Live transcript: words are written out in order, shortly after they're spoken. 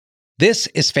This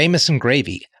is Famous and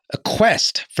Gravy, a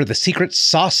quest for the secret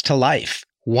sauce to life,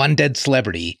 one dead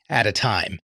celebrity at a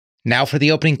time. Now for the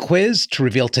opening quiz to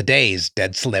reveal today's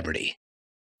dead celebrity.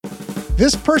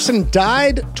 This person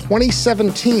died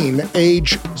 2017,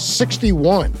 age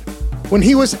 61. When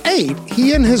he was 8,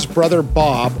 he and his brother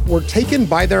Bob were taken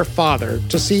by their father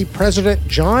to see President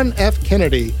John F.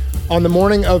 Kennedy on the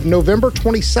morning of November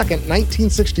 22nd,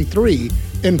 1963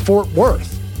 in Fort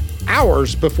Worth,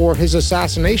 hours before his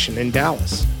assassination in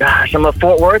Dallas. Gosh, I'm a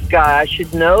Fort Worth guy. I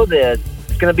should know this.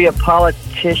 It's going to be a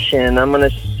politician. I'm going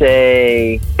to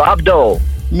say Bob Dole.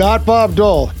 Not Bob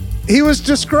Dole. He was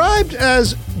described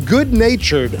as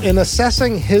good-natured in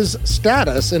assessing his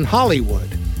status in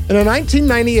Hollywood. In a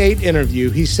 1998 interview,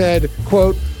 he said,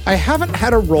 quote, "I haven't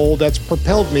had a role that's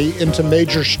propelled me into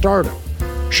major stardom.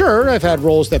 Sure, I've had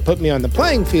roles that put me on the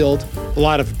playing field, a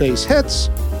lot of base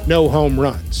hits, no home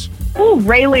runs." Ooh,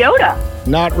 Ray Liotta.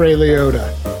 Not Ray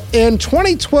Liotta. In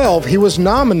 2012, he was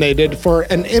nominated for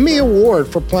an Emmy Award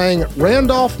for playing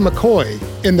Randolph McCoy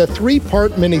in the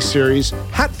 3-part miniseries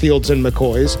Hatfields and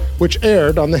McCoys, which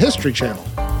aired on the History Channel.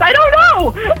 I don't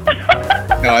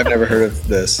know! No, I've never heard of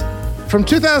this. From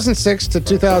 2006 to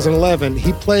 2011,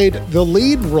 he played the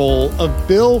lead role of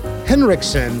Bill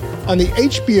Henriksen on the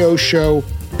HBO show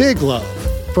Big Love,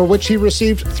 for which he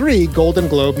received 3 Golden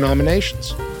Globe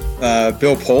nominations.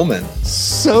 Bill Pullman.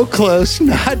 So close,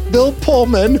 not Bill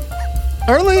Pullman.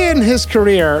 Early in his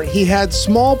career, he had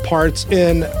small parts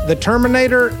in The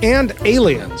Terminator and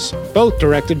Aliens, both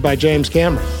directed by James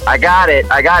Cameron. I got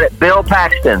it. Bill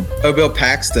Paxton. Oh, Bill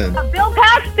Paxton. Bill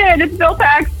Paxton. It's Bill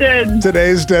Paxton.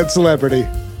 Today's dead celebrity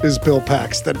is Bill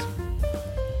Paxton.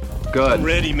 Good. I'm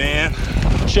ready, man.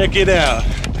 Check it out.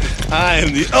 I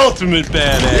am the ultimate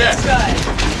badass. Yeah.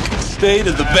 State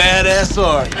of the badass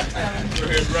art.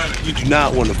 You do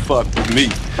not want to fuck with me.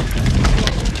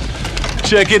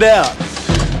 Check it out.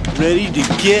 Ready to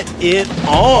get it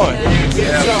on.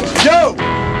 Yo!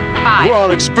 Hi. We're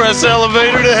on express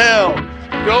elevator to hell.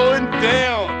 Going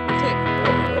down.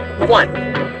 1.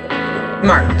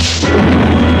 Mark.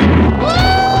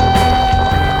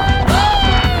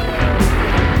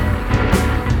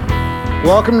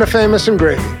 Welcome to Famous and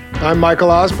Gravy. I'm Michael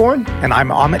Osborne. And I'm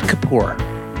Amit Kapoor.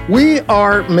 We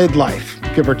are midlife,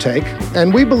 give or take,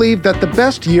 and we believe that the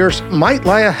best years might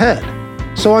lie ahead.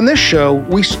 So on this show,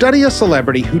 we study a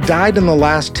celebrity who died in the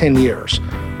last 10 years.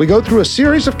 We go through a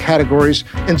series of categories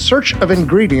in search of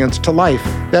ingredients to life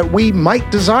that we might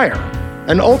desire,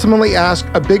 and ultimately ask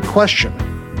a big question: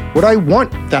 would I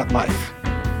want that life?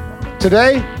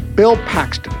 Today, Bill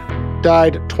Paxton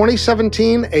died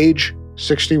 2017, age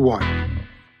 61.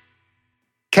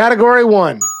 Category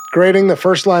 1, grading the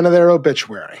first line of their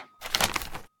obituary.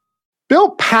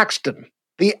 Bill Paxton,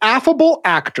 the affable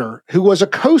actor who was a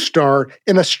co-star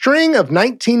in a string of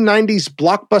 1990s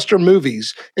blockbuster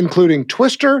movies, including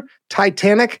Twister,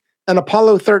 Titanic, and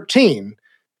Apollo 13,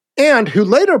 and who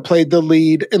later played the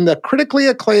lead in the critically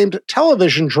acclaimed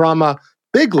television drama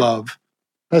Big Love,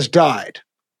 has died.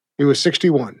 He was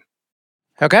 61.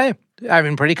 Okay. I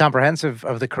mean, pretty comprehensive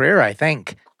of the career, I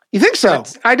think. You think so?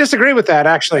 I disagree with that,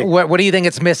 actually. What do you think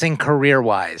it's missing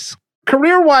career-wise?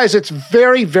 Career-wise, it's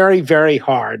very, very, very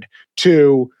hard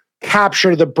to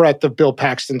capture the breadth of Bill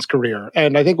Paxton's career.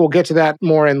 And I think we'll get to that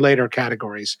more in later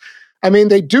categories. I mean,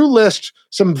 they do list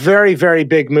some very, very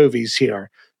big movies here.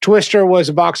 Twister was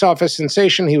a box office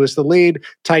sensation. He was the lead.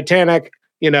 Titanic,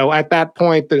 at that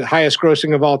point, the highest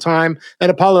grossing of all time.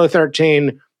 And Apollo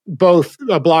 13, both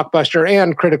a blockbuster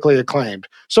and critically acclaimed.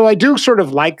 So I do sort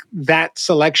of like that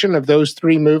selection of those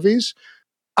 3 movies.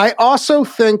 I also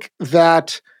think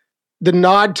that the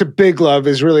nod to Big Love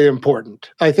is really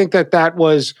important. I think that that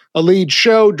was a lead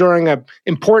show during an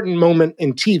important moment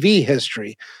in TV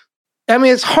history. I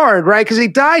mean, it's hard, right? Because he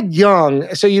died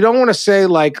young, so you don't want to say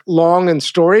like long and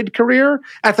storied career.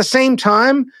 At the same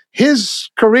time, his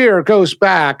career goes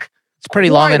back. It's pretty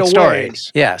long and storied.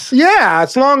 Yes. Yeah,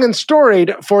 it's long and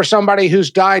storied for somebody who's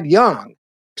died young.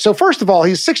 So first of all,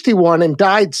 he's 61 and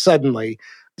died suddenly.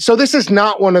 So this is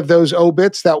not one of those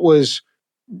obits that was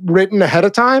written ahead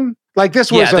of time. Like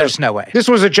this was there's no way. This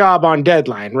was a job on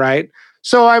deadline, right?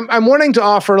 So I'm wanting to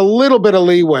offer a little bit of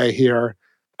leeway here,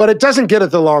 but it doesn't get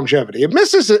at the longevity. It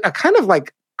misses a kind of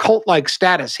like cult-like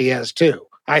status he has too,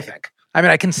 I think. I mean,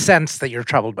 I can sense that you're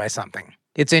troubled by something.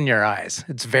 It's in your eyes.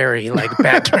 It's very like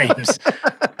bad dreams.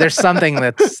 There's something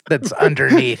that's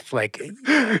underneath. Like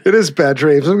it is bad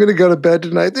dreams. I'm going to go to bed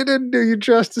tonight. They didn't do you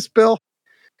justice, Bill.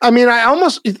 I mean,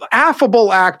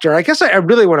 affable actor. I guess I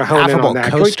really want to hone in on that.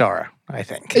 Affable co-star, I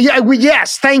think. Yeah,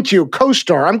 yes, thank you,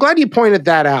 co-star. I'm glad you pointed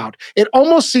that out. It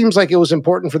almost seems like it was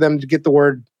important for them to get the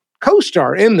word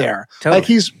co-star in there. Totally. Like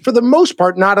he's, for the most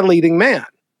part, not a leading man.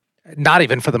 Not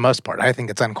even for the most part. I think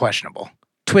it's unquestionable.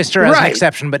 Twister has an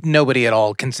exception, but nobody at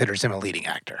all considers him a leading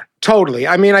actor. Totally.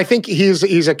 I mean, I think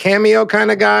he's a cameo kind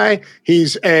of guy.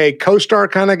 He's a co-star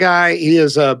kind of guy. He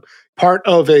is a part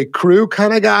of a crew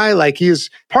kind of guy. Like he's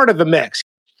part of the mix.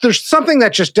 There's something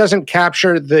that just doesn't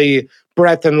capture the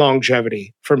breadth and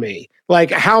longevity for me.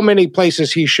 Like how many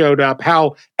places he showed up,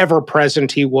 how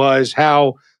ever-present he was,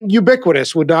 how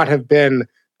ubiquitous would not have been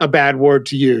a bad word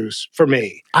to use for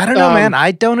me. I don't know, man.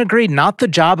 I don't agree. Not the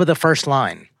job of the first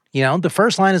line. You know, the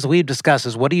first line, as we've discussed,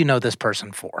 is what do you know this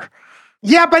person for?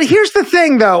 Yeah, but here's the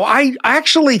thing, though. I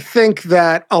actually think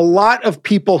that a lot of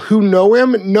people who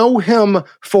know him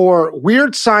for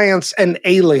Weird Science and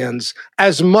Aliens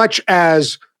as much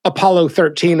as Apollo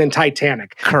 13 and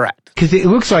Titanic. Correct. Because it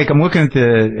looks like, I'm looking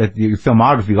at your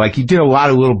filmography, like you did a lot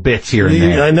of little bits here and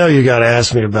there. I know you got to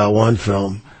ask me about one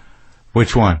film.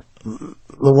 Which one?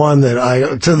 The one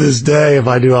that to this day, if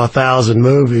I do 1,000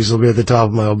 movies, will be at the top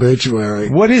of my obituary.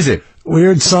 What is it?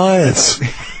 Weird Science.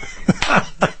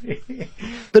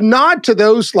 The nod to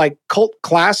those like cult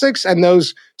classics and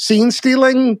those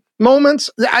scene-stealing moments,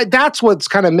 that's what's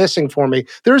kind of missing for me.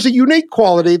 There's a unique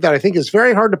quality that I think is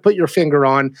very hard to put your finger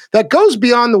on that goes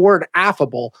beyond the word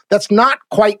affable that's not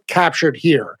quite captured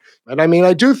here. And I mean,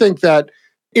 I do think that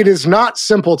it is not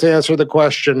simple to answer the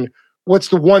question, what's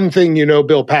the one thing you know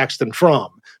Bill Paxton from?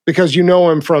 Because you know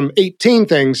him from 18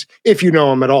 things if you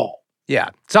know him at all. Yeah.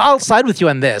 So I'll side with you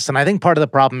on this. And I think part of the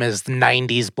problem is the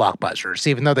 90s blockbusters,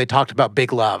 even though they talked about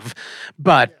Big Love.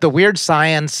 But the Weird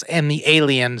Science and the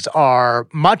Aliens are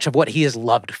much of what he is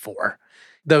loved for.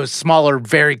 Those smaller,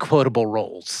 very quotable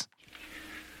roles.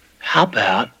 How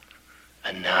about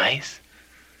a nice,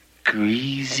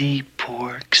 greasy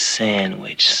pork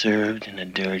sandwich served in a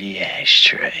dirty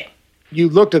ashtray? You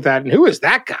looked at that and who is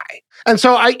that guy? And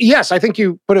so I think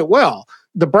you put it well.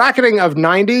 The bracketing of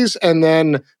 90s and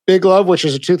then Big Love, which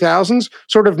is a 2000s,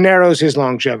 sort of narrows his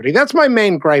longevity. That's my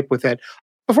main gripe with it.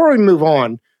 Before we move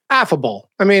on, affable.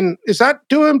 I mean, is that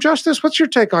do him justice? What's your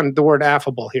take on the word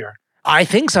affable here? I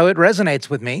think so. It resonates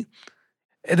with me.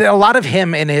 A lot of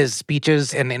him in his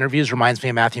speeches and interviews reminds me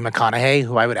of Matthew McConaughey,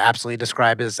 who I would absolutely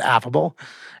describe as affable.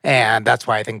 And that's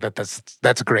why I think that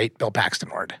that's a great Bill Paxton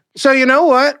word. So you know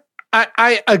what?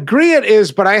 I agree it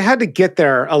is, but I had to get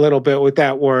there a little bit with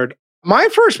that word. My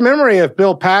first memory of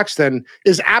Bill Paxton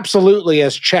is absolutely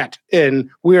as Chet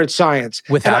in Weird Science.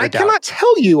 Without a doubt. Cannot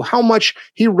tell you how much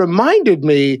he reminded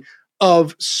me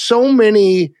of so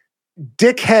many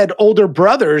dickhead older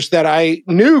brothers that I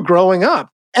knew growing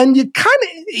up. And you kind of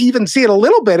even see it a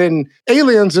little bit in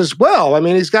Aliens as well. I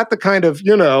mean, he's got the kind of,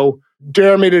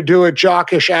 dare me to do a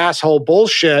jockish asshole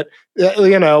bullshit,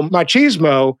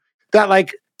 machismo that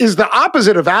like is the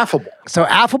opposite of affable. So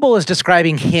affable is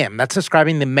describing him. That's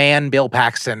describing the man, Bill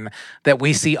Paxton, that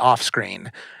we see off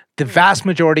screen. The vast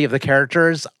majority of the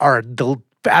characters are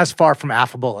as far from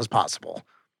affable as possible.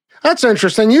 That's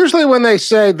interesting. Usually when they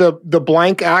say the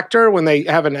blank actor, when they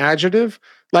have an adjective,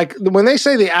 like when they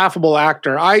say the affable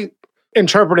actor, I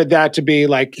interpreted that to be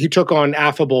like he took on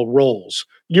affable roles.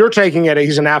 You're taking it,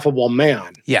 he's an affable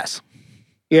man. Yes.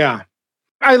 Yeah.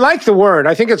 I like the word.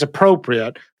 I think it's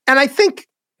appropriate. And I think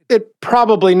it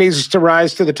probably needs to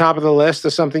rise to the top of the list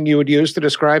as something you would use to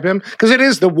describe him, because it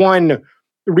is the one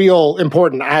real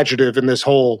important adjective in this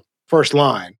whole first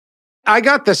line. I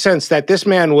got the sense that this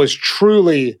man was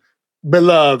truly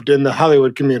beloved in the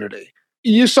Hollywood community.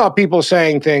 You saw people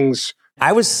saying things.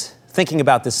 I was thinking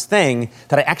about this thing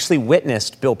that I actually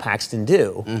witnessed Bill Paxton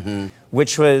do,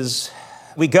 which was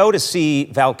we go to see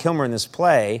Val Kilmer in this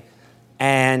play,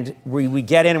 and we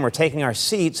get in and we're taking our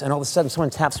seats, and all of a sudden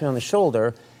someone taps me on the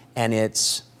shoulder, and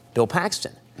it's Bill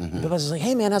Paxton. Bill Paxton's like,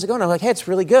 hey, man, how's it going? I'm like, hey, it's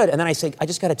really good. And then I say, I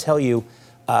just got to tell you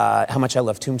how much I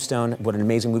love Tombstone, what an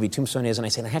amazing movie Tombstone is. And I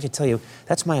say, I have to tell you,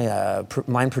 that's my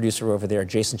line producer over there,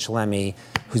 Jason Chalemi,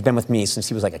 who's been with me since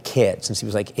he was like a kid, since he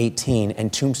was like 18,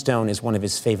 and Tombstone is one of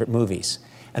his favorite movies.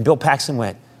 And Bill Paxton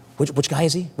went, which guy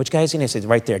is he? Which guy is he? And I said,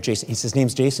 right there, Jason. He says, his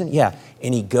name's Jason? Yeah.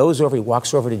 And he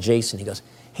walks over to Jason. He goes,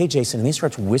 hey, Jason. And he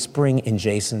starts whispering in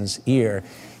Jason's ear.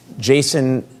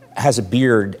 Jason has a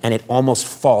beard and it almost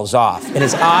falls off. And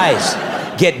his eyes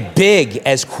get big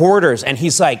as quarters. And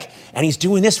he's like, and he's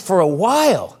doing this for a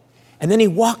while. And then he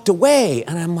walked away.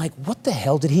 And I'm like, what the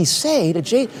hell did he say to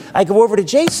Jason? I go over to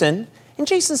Jason, and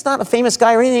Jason's not a famous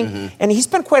guy or anything. And he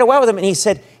spent quite a while with him. And he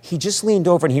said, he just leaned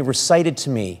over and he recited to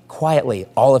me quietly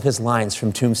all of his lines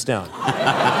from Tombstone. Who does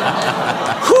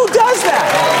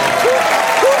that? Who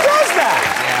does that?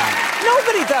 Yeah.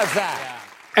 Nobody does that.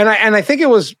 And I think it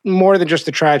was more than just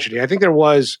the tragedy. I think there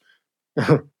was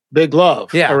big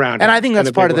love around him. And I think that's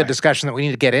in a part big of the way. discussion that we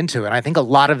need to get into. And I think a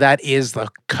lot of that is the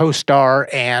co-star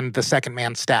and the second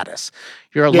man status.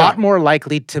 You're a lot more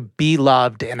likely to be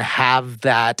loved and have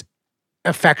that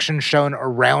affection shown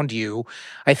around you,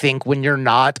 I think, when you're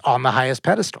not on the highest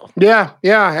pedestal. Yeah,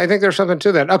 I think there's something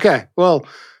to that. Okay, well,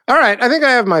 all right. I think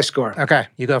I have my score. Okay,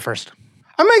 you go first.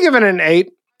 I'm going to give it an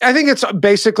 8. I think it's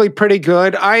basically pretty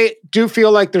good. I do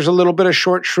feel like there's a little bit of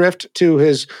short shrift to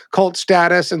his cult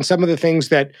status and some of the things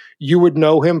that you would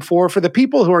know him for. For the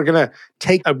people who are going to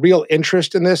take a real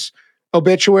interest in this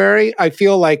obituary, I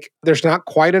feel like there's not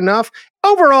quite enough.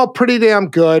 Overall, pretty damn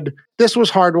good. This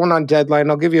was hard one on deadline.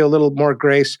 I'll give you a little more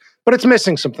grace, but it's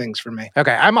missing some things for me.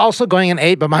 Okay, I'm also going an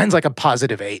 8, but mine's like a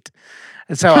positive 8.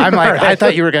 And so I'm like, I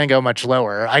thought you were going to go much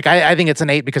lower. Like, I think it's an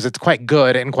 8 because it's quite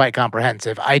good and quite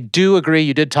comprehensive. I do agree.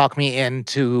 You did talk me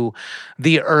into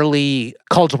the early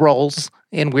cult roles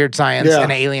in Weird Science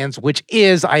and Aliens, which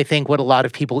is, I think, what a lot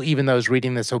of people, even those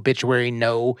reading this obituary,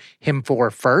 know him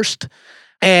for first.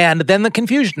 And then the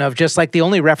confusion of just like the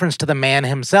only reference to the man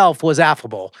himself was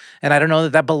affable. And I don't know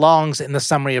that that belongs in the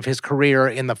summary of his career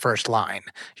in the first line.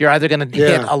 You're either going to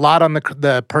hit a lot on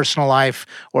the personal life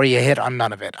or you hit on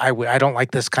none of it. I don't like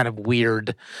this kind of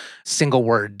weird single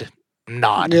word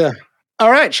nod. Yeah. All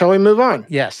right. Shall we move on?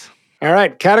 Yes. All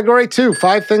right. Category 2,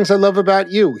 5 things I love about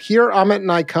you. Here, Amit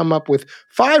and I come up with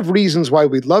 5 reasons why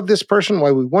we love this person, why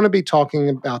we want to be talking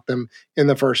about them in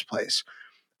the first place.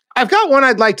 I've got one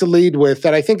I'd like to lead with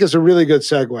that I think is a really good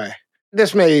segue.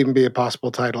 This may even be a possible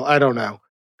title. I don't know.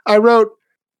 I wrote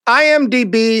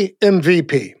IMDb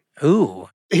MVP. Ooh.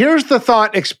 Here's the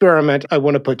thought experiment I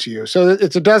want to put to you. So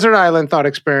it's a desert island thought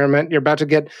experiment. You're about to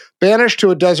get banished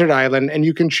to a desert island, and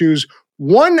you can choose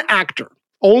one actor,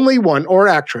 only one, or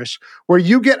actress, where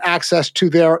you get access to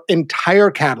their entire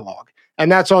catalog.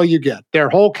 And that's all you get. Their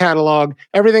whole catalog,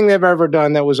 everything they've ever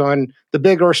done that was on the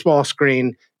big or small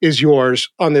screen is yours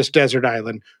on this desert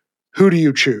island. Who do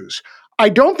you choose? I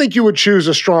don't think you would choose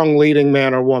a strong leading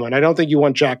man or woman. I don't think you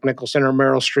want Jack Nicholson or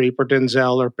Meryl Streep or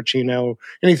Denzel or Pacino or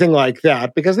anything like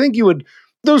that, because I think you would,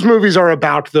 those movies are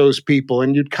about those people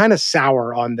and you'd kind of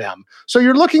sour on them. So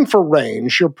you're looking for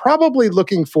range. You're probably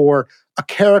looking for a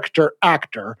character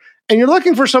actor, and you're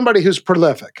looking for somebody who's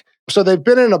prolific. So they've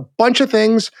been in a bunch of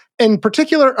things, in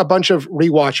particular, a bunch of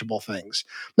rewatchable things.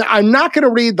 Now, I'm not going to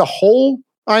read the whole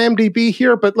IMDb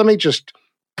here, but let me just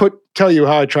tell you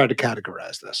how I tried to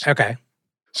categorize this. Okay.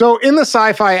 So in the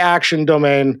sci-fi action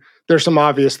domain, there's some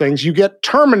obvious things. You get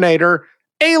Terminator,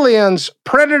 Aliens,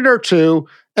 Predator 2,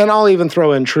 and I'll even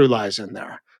throw in True Lies in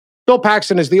there. Bill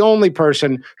Paxton is the only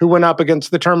person who went up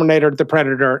against the Terminator, the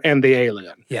Predator, and the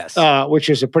Alien. Yes. Which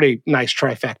is a pretty nice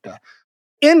trifecta.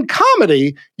 In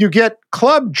comedy, you get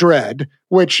Club Dread,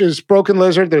 which is Broken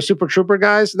Lizard, they're Super Trooper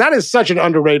guys. That is such an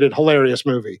underrated, hilarious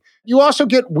movie. You also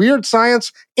get Weird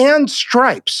Science and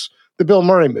Stripes, the Bill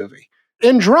Murray movie.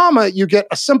 In drama, you get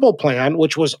A Simple Plan,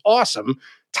 which was awesome,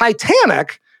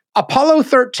 Titanic, Apollo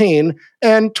 13,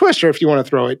 and Twister, if you want to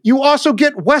throw it. You also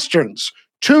get Westerns,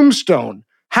 Tombstone,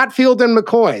 Hatfield and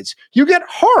McCoy's. You get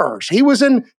horrors. He was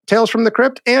in Tales from the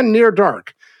Crypt and Near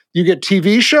Dark. You get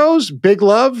TV shows, Big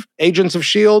Love, Agents of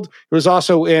S.H.I.E.L.D. He was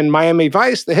also in Miami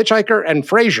Vice, The Hitchhiker, and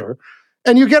Frasier.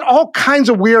 And you get all kinds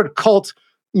of weird cult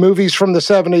movies from the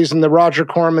 70s and the Roger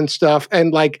Corman stuff.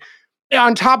 And like,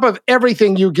 on top of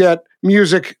everything, you get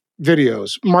music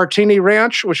videos. Martini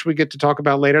Ranch, which we get to talk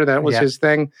about later, that was his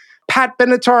thing. Pat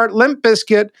Benatar, Limp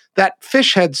Bizkit, that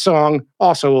Fishhead song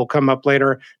also will come up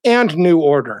later, and New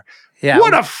Order. Yeah.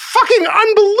 What a fucking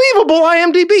unbelievable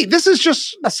IMDb. This is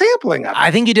just a sampling of it.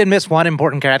 I think you did miss one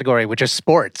important category, which is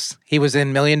sports. He was in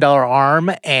 $1 Million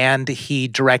Arm, and he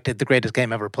directed The Greatest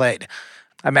Game Ever Played.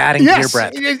 I'm adding to your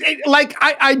breadth. Like,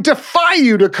 I defy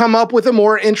you to come up with a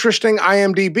more interesting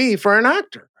IMDb for an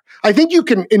actor. I think you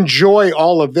can enjoy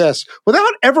all of this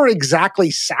without ever exactly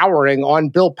souring on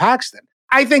Bill Paxton.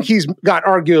 I think he's got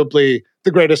arguably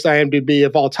the greatest IMDb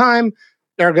of all time.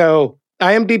 Ergo,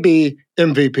 IMDb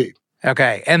MVP.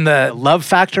 Okay. And the love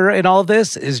factor in all of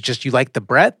this is just you like the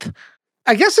breadth?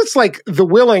 I guess it's like the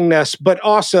willingness, but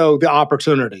also the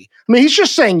opportunity. I mean, he's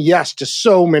just saying yes to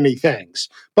so many things,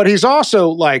 but he's also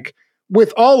like,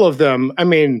 with all of them, I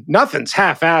mean, nothing's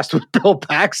half-assed with Bill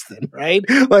Paxton, right?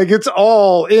 Like, it's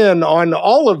all in on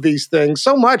all of these things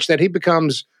so much that he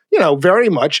becomes, very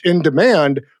much in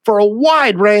demand for a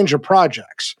wide range of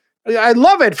projects. I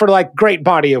love it for like great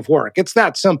body of work. It's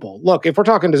that simple. Look, if we're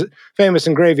talking to famous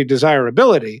and gravy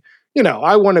desirability,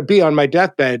 I want to be on my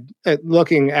deathbed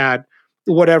looking at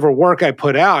whatever work I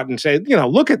put out and say,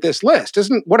 look at this list.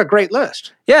 What a great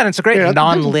list. Yeah, and it's a great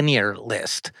non-linear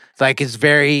list. It's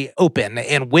very open.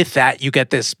 And with that, you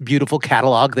get this beautiful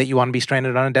catalog that you want to be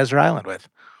stranded on a desert island with.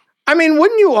 I mean,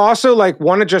 wouldn't you also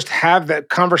want to just have that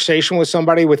conversation with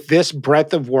somebody with this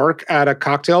breadth of work at a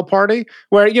cocktail party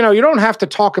where, you don't have to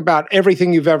talk about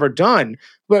everything you've ever done,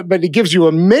 but it gives you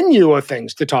a menu of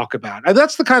things to talk about. And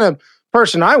that's the kind of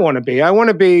person I want to be. I want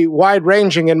to be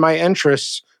wide-ranging in my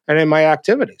interests and in my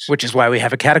activities. Which is why we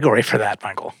have a category for that,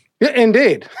 Michael. Yeah,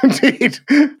 indeed. Indeed.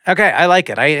 Okay, I like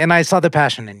it. I saw the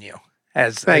passion in you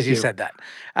as you said that.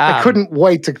 I couldn't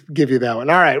wait to give you that one.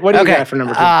 All right, what do you got for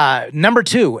number 2? Number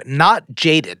 2, Not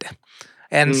Jaded.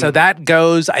 And so that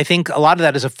goes, I think a lot of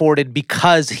that is afforded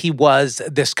because he was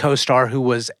this co-star who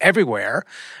was everywhere,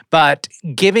 but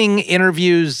giving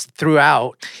interviews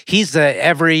throughout, he's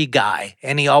every guy,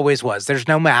 and he always was. There's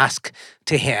no mask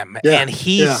to him. Yeah, and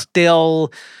he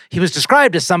was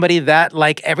described as somebody that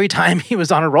every time he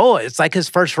was on a roll, it's like his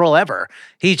first role ever.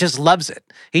 He just loves it.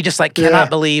 He just cannot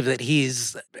believe that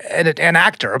he's an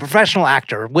actor, a professional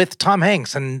actor with Tom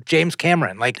Hanks and James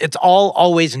Cameron. It's all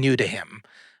always new to him.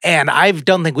 And I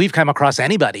don't think we've come across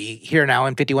anybody here now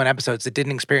in 51 episodes that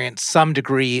didn't experience some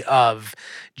degree of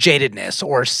jadedness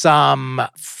or some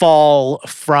fall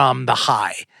from the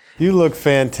high. You look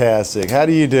fantastic. How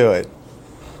do you do it?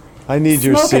 I need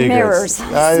your Smoke and secrets.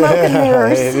 Smoke and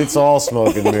mirrors. It's all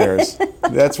smoke and mirrors.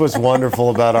 That's what's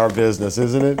wonderful about our business,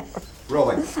 isn't it?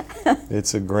 Really?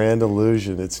 It's a grand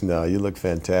illusion. You look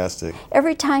fantastic.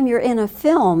 Every time you're in a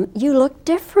film, you look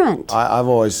different.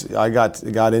 I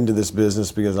got into this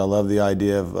business because I love the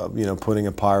idea of putting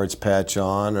a pirate's patch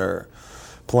on or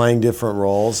playing different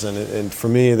roles, and for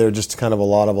me, they're just kind of a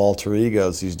lot of alter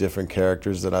egos. These different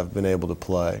characters that I've been able to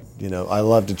play. I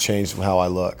love to change how I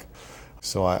look.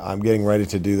 So I'm getting ready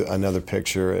to do another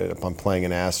picture if I'm playing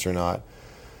an astronaut.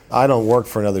 I don't work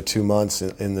for another 2 months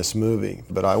in this movie,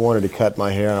 but I wanted to cut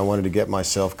my hair and I wanted to get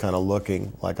myself kind of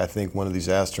looking like I think one of these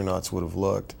astronauts would have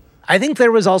looked. I think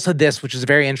there was also this, which is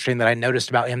very interesting that I noticed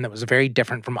about him that was very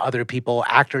different from other people,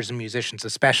 actors and musicians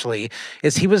especially,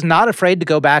 is he was not afraid to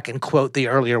go back and quote the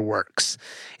earlier works.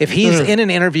 If he's in an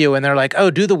interview and they're like, oh,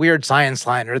 do the weird science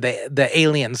line or the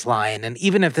aliens line, and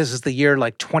even if this is the year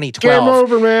 2012. Game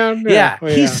over, man.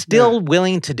 He's still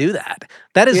willing to do that.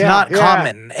 That is not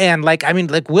common. And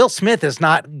Will Smith is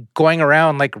not going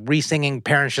around re-singing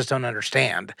Parents Just Don't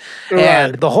Understand. Right.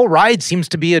 And the whole ride seems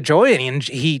to be a joy, and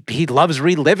he loves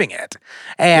reliving it.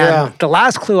 And the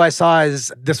last clue I saw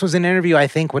is, this was an interview, I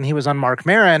think, when he was on Mark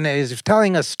Maron, is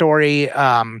telling a story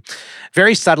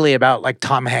very subtly about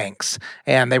Tom Hanks.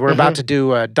 And they were about to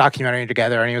do a documentary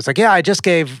together, and he was like, I just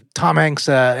gave Tom Hanks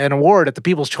an award at the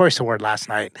People's Choice Award last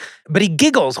night. But he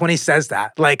giggles when he says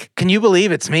that. Can you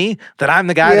believe it's me? That I'm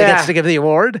the guy that gets to give the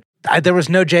award? There was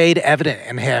no jade evident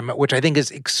in him, which I think is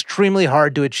extremely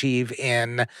hard to achieve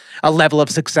in a level of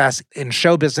success in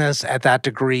show business at that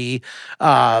degree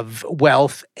of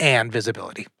wealth and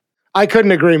visibility. I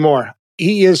couldn't agree more.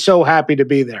 He is so happy to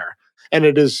be there, and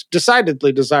it is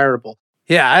decidedly desirable.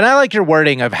 Yeah, and I like your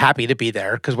wording of happy to be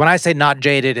there, because when I say not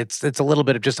jaded, it's a little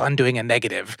bit of just undoing a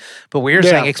negative. But what you're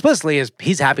saying explicitly is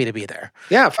he's happy to be there.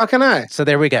 Yeah, fucking I. So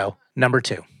there we go. Number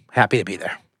 2, happy to be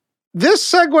there. This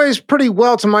segues pretty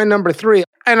well to my number 3,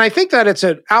 and I think that it's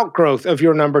an outgrowth of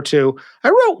your number 2. I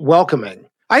wrote welcoming.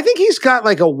 I think he's got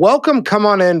a welcome, come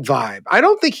on in vibe. I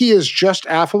don't think he is just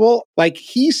affable.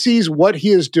 He sees what he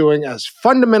is doing as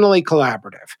fundamentally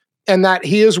collaborative, and that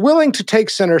he is willing to take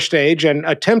center stage and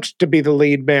attempt to be the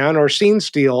lead man or scene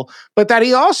steal, but that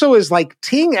he also is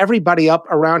teeing everybody up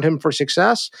around him for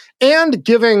success and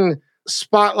giving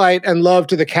spotlight and love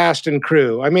to the cast and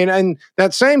crew. I mean, and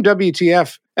that same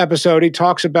WTF episode, he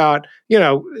talks about,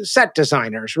 set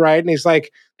designers, right? And he's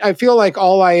like, I feel like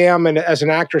all I am as an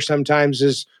actor sometimes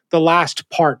is the last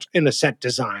part in a set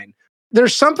design.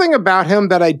 There's something about him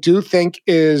that I do think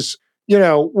is,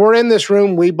 we're in this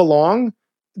room, we belong,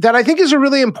 that I think is a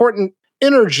really important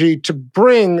energy to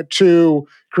bring to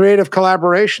creative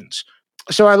collaborations.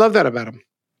 So I love that about him.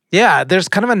 Yeah, there's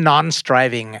kind of a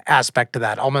non-striving aspect to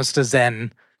that, almost a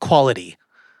Zen quality.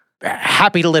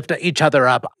 Happy to lift each other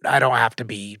up. I don't have to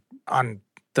be on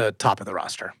the top of the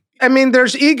roster. I mean,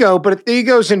 there's ego, but the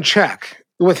ego's in check.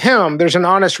 With him, there's an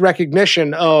honest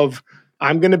recognition of,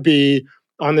 I'm going to be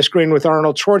on the screen with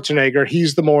Arnold Schwarzenegger.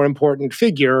 He's the more important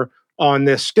figure on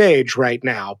this stage right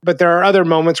now. But there are other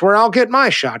moments where I'll get my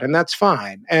shot, and that's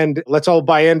fine. And let's all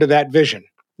buy into that vision.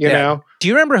 You know? Do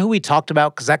you remember who we talked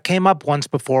about? Because that came up once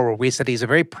before where we said he's a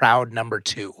very proud number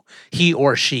 2. He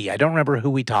or she. I don't remember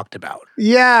who we talked about.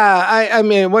 Yeah. I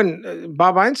mean, when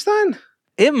Bob Einstein?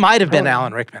 It might have been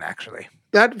Alan Rickman, actually.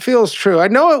 That feels true. I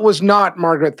know it was not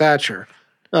Margaret Thatcher.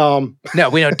 No,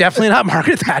 we know definitely not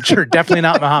Margaret Thatcher. Definitely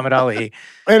not Muhammad Ali.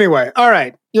 Anyway, all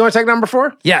right. You want to take number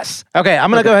 4? Yes. Okay, I'm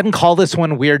going to go ahead and call this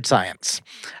one Weird Science.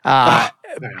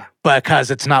 Because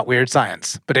it's not weird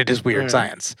science, but it is weird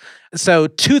science. So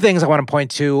 2 things I want to point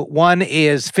to. One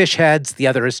is fish heads. The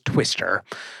other is Twister.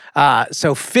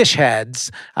 So fish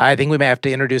heads, I think we may have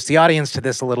to introduce the audience to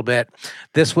this a little bit.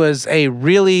 This was a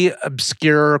really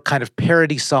obscure kind of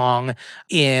parody song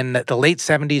in the late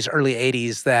 70s, early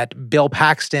 80s that Bill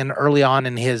Paxton, early on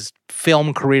in his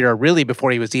film career, really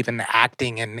before he was even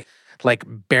acting in like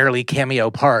barely cameo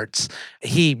parts,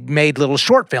 he made little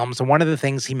short films. And one of the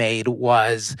things he made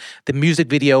was the music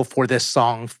video for this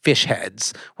song, Fish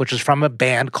Heads, which was from a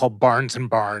band called Barnes and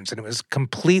Barnes. And it was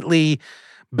completely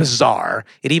bizarre.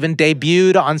 It even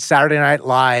debuted on Saturday Night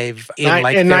Live in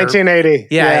 1980.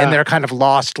 Yeah, in their kind of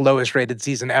lost, lowest rated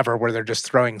season ever where they're just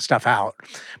throwing stuff out.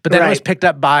 But then it was picked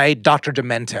up by Dr.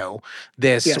 Demento,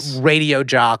 this radio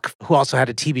jock who also had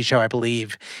a TV show, I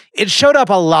believe. It showed up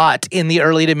a lot in the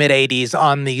early to mid 80s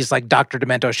on these like Dr.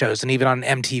 Demento shows and even on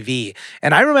MTV.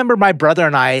 And I remember my brother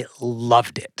and I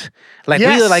loved it. Like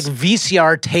we like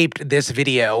VCR taped this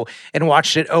video and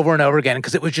watched it over and over again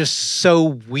because it was just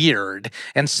so weird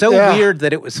and so weird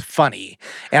that it was funny.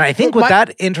 And I think with that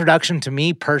introduction to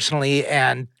me personally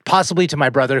and possibly to my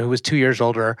brother who was 2 years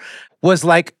older was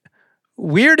like,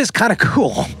 weird is kind of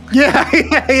cool. Yeah.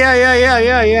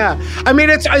 I mean,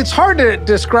 it's hard to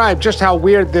describe just how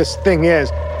weird this thing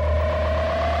is.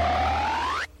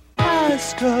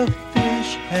 Ask a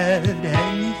fish head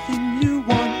anything you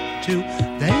want to.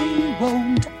 They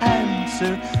won't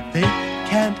answer. They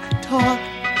can't talk.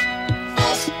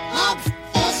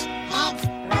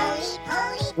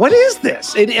 What is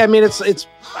this? It's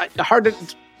hard to...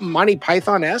 It's Monty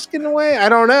Python-esque in a way? I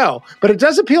don't know. But it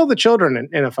does appeal to children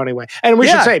in a funny way. And we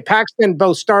should say, Paxton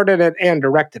both started it and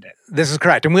directed it. This is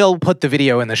correct. And we'll put the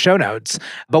video in the show notes.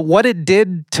 But what it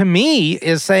did to me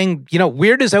is saying,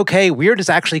 weird is okay. Weird is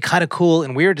actually kind of cool.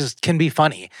 And weird can be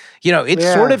funny. It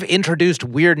sort of introduced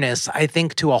weirdness, I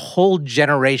think, to a whole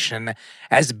generation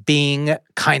as being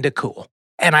kind of cool.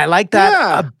 And I like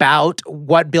that about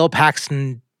what Bill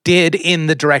Paxton did in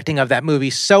the directing of that movie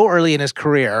so early in his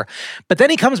career. But then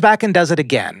he comes back and does it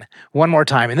again, one more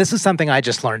time. And this is something I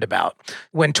just learned about.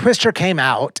 When Twister came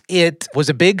out, it was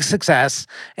a big success.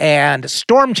 And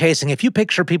storm chasing, if you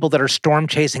picture people that are storm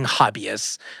chasing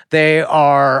hobbyists, they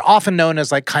are often known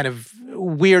as like kind of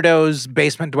weirdos,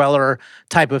 basement dweller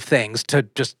type of things, to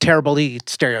just terribly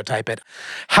stereotype it.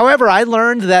 However, I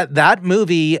learned that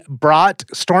movie brought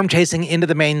storm chasing into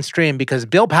the mainstream because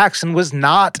Bill Paxton was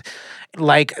not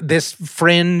like this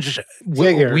fringe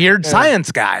weird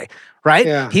science guy, right?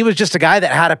 Yeah. He was just a guy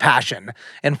that had a passion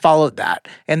and followed that.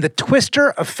 And the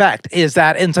Twister effect is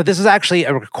that, and so this is actually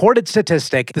a recorded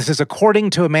statistic. This is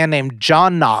according to a man named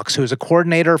John Knox, who is a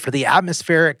coordinator for the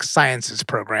Atmospheric Sciences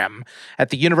program at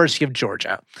the University of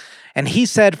Georgia. And he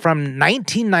said from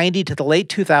 1990 to the late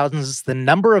 2000s, the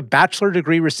number of bachelor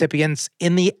degree recipients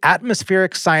in the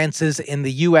atmospheric sciences in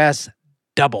the U.S.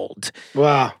 doubled.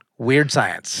 Wow. Weird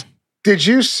science. Did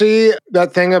you see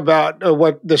that thing about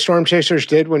what the storm chasers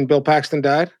did when Bill Paxton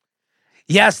died?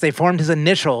 Yes, they formed his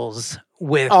initials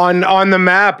with... On the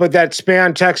map that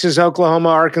spanned Texas, Oklahoma,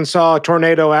 Arkansas,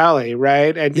 Tornado Alley,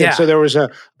 right? And so there was a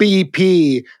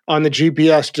BP on the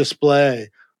GPS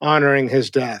display honoring his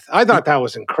death. I thought that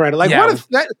was incredible. Like, what if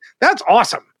that's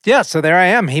awesome. Yeah, so there I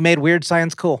am. He made weird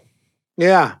science cool.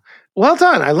 Yeah. Well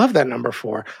done. I love that number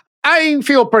 4. I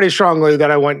feel pretty strongly that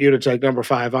I want you to take number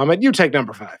 5, Amit. You take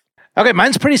number 5. Okay,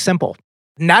 mine's pretty simple.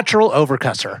 Natural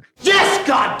overcusser. Yes,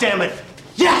 goddammit!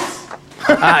 Yes!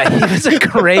 He was a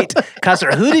great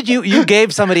cusser. Who did you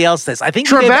gave somebody else this? I think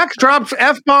Trebek dropped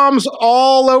F-bombs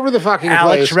all over the fucking place.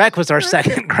 Alex Trebek was our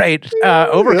second great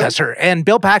overcusser. And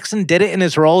Bill Paxton did it in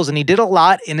his roles, and he did a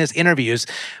lot in his interviews,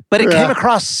 but it came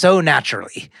across so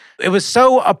naturally. It was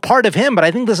so a part of him, but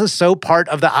I think this is so part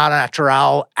of the au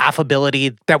naturel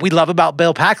affability that we love about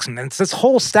Bill Paxton. And it's this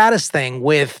whole status thing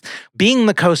with being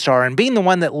the co-star and being the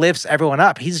one that lifts everyone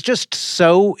up. He's just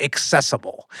so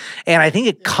accessible. And I think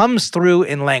it comes through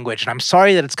in language. And I'm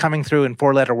sorry that it's coming through in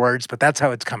 4-letter words, but that's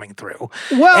how it's coming through.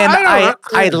 Well, and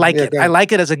I like it. I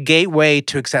like it as a gateway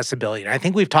to accessibility. And I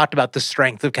think we've talked about the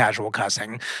strength of casual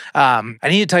cussing. I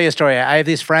need to tell you a story. I have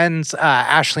these friends,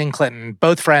 Ashley and Clinton,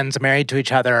 both friends married to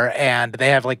each other, and they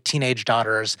have like teenage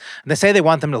daughters. And they say they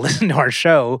want them to listen to our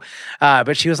show.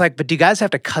 But she was like, but do you guys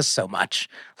have to cuss so much?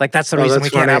 Like, that's the reason we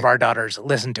can't have our daughters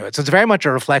listen to it. So it's very much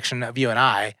a reflection of you and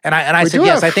I. And I said,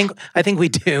 yes, I think we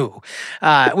do.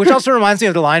 Which also reminds me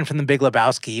of the line from The Big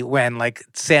Lebowski when like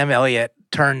Sam Elliott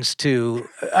turns to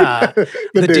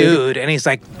the dude, and he's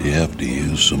like, You have to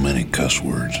use so many cuss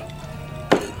words.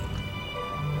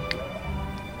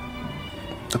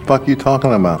 The fuck you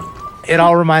talking about? It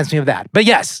all reminds me of that. But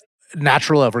yes,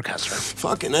 natural overcusser.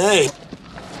 Fucking A.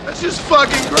 That's just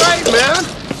fucking great, man.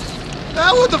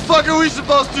 Now what the fuck are we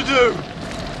supposed to do?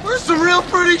 We're some real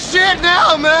pretty shit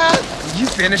now, man. You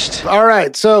finished? All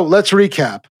right, so let's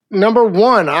recap. Number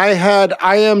 1, I had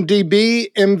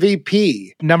IMDb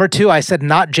MVP. Number 2, I said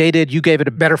not jaded. You gave it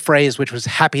a better phrase, which was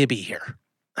happy to be here.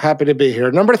 Happy to be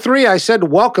here. Number 3, I said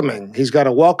welcoming. He's got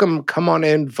a welcome, come on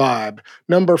in vibe.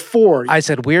 Number 4, I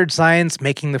said weird science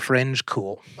making the fringe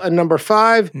cool. And number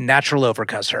 5, natural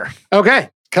overcusser. Okay,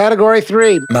 category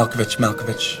 3.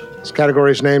 Malkovich. This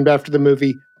category is named after the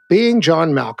movie Being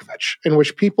John Malkovich, in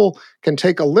which people can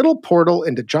take a little portal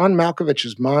into John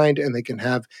Malkovich's mind and they can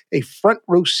have a front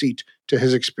row seat to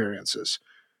his experiences.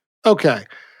 Okay,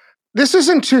 this is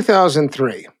in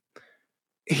 2003.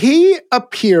 He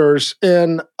appears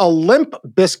in a Limp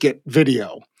Bizkit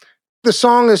video. The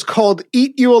song is called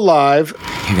Eat You Alive.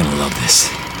 You're gonna love this.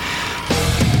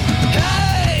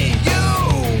 Hey,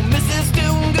 you! Mrs.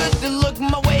 Doing good to look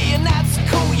my way, and that's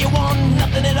cool. You want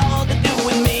nothing at all to do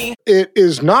with me. It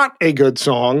is not a good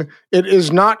song. It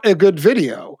is not a good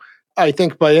video, I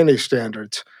think, by any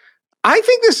standards. I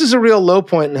think this is a real low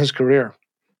point in his career.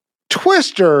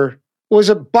 Twister was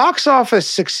a box office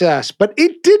success, but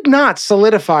it did not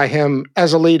solidify him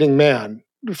as a leading man.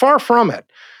 Far from it.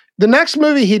 The next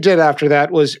movie he did after that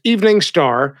was Evening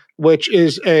Star, which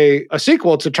is a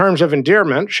sequel to Terms of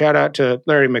Endearment. Shout out to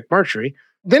Larry McMurtry.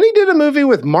 Then he did a movie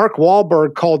with Mark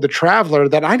Wahlberg called The Traveler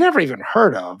that I never even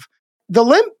heard of. The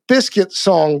Limp Bizkit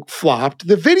song flopped,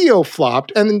 the video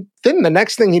flopped, and then the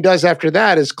next thing he does after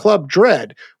that is Club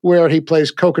Dread, where he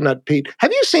plays Coconut Pete.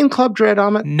 Have you seen Club Dread,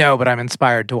 Amit? No, but I'm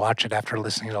inspired to watch it after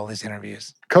listening to all these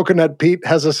interviews. Coconut Pete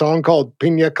has a song called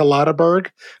Pina Colada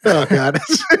Berg. Oh, God,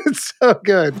 it's so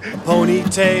good.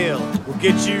 Ponytail will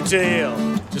get you tail.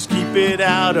 Just keep it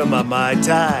out of my Mai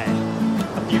Tai.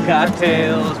 A few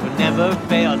cocktails will never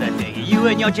fail to take you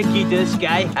and your Chiquita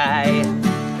sky high.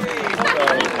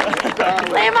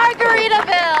 Play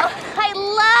Margaritaville. I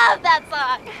love that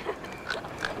song.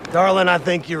 Darling, I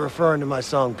think you're referring to my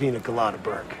song Pina Colada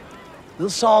Berg.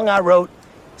 This song I wrote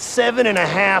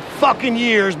 7.5 fucking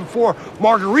years before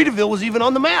Margaritaville was even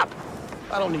on the map.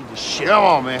 I don't need this shit. Come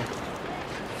on, man.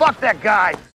 Fuck that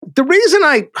guy. The reason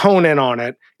I hone in on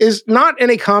it is not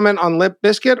any comment on Limp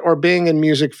Bizkit or being in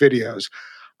music videos.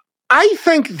 I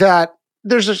think that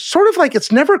there's a sort of like,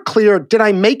 it's never clear, did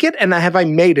I make it and have I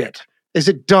made it? Is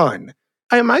it done?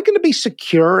 Am I going to be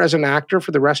secure as an actor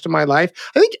for the rest of my life?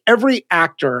 I think every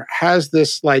actor has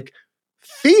this like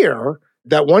fear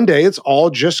that one day it's all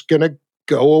just going to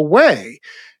go away.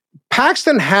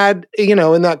 Paxton had,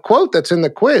 in that quote that's in the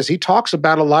quiz, he talks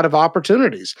about a lot of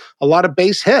opportunities, a lot of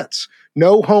base hits,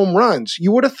 no home runs.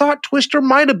 You would have thought Twister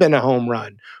might have been a home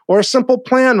run, or A Simple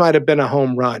Plan might have been a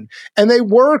home run. And they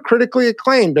were critically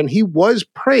acclaimed and he was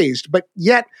praised, but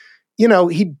yet,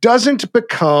 he doesn't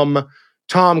become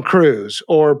Tom Cruise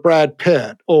or Brad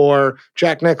Pitt or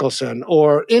Jack Nicholson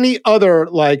or any other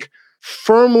like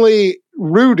firmly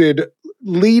rooted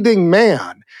leading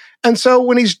man. And so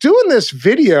when he's doing this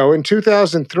video in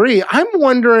 2003, I'm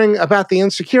wondering about the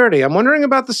insecurity. I'm wondering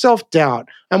about the self-doubt.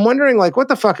 I'm wondering like, what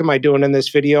the fuck am I doing in this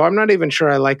video? I'm not even sure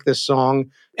I like this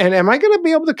song. And am I going to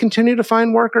be able to continue to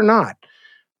find work or not?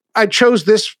 I chose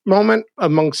this moment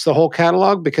amongst the whole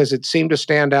catalog because it seemed to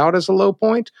stand out as a low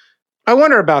point. I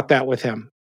wonder about that with him.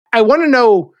 I want to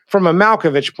know from a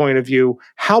Malkovich point of view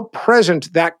how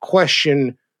present that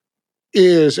question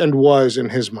is and was in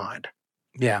his mind.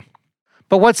 Yeah.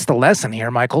 But what's the lesson here,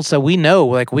 Michael? So we know,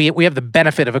 like, we have the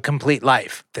benefit of a complete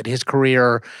life, that his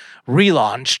career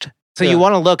relaunched. So you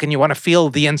want to look and you want to feel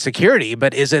the insecurity,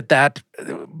 but is it that...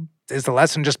 Is the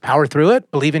lesson just power through it?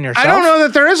 Believe in yourself? I don't know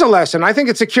that there is a lesson. I think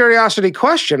it's a curiosity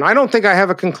question. I don't think I have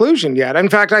a conclusion yet. In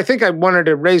fact, I think I wanted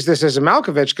to raise this as a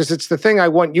Malkovich because it's the thing I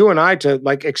want you and I to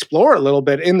like explore a little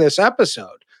bit in this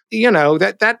episode.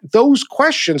 That those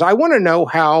questions, I want to know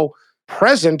how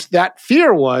present that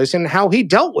fear was and how he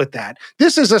dealt with that.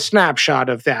 This is a snapshot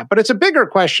of that, but it's a bigger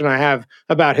question I have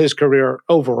about his career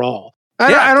overall.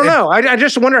 I don't know. I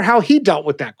just wonder how he dealt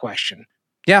with that question.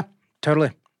 Yeah,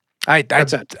 totally. I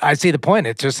see the point.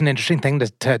 It's just an interesting thing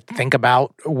to think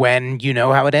about when you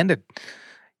know how it ended.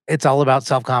 It's all about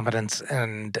self-confidence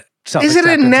and self-acceptance.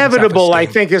 Is it inevitable, I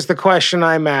think, is the question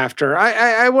I'm after.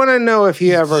 I want to know if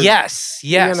he ever... Yes.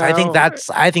 I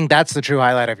think that's the true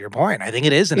highlight of your point. I think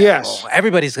it is inevitable. Yes.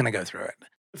 Everybody's going to go through it.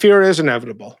 Fear is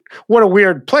inevitable. What a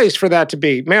weird place for that to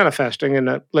be manifesting in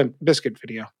a Limp Bizkit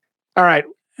video. All right.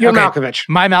 You're Malkovich.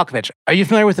 My Malkovich. Are you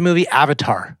familiar with the movie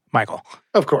Avatar, Michael?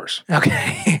 Of course.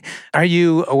 Okay. Are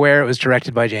you aware it was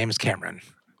directed by James Cameron?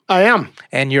 I am.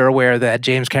 And you're aware that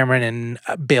James Cameron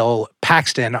and Bill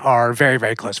Paxton are very,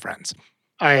 very close friends?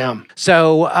 I am.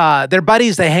 So they're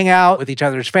buddies. They hang out with each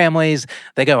other's families.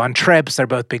 They go on trips. They're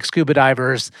both big scuba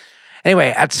divers. Anyway,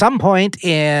 at some point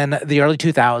in the early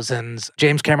 2000s,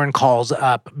 James Cameron calls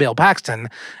up Bill Paxton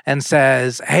and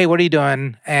says, hey, what are you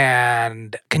doing?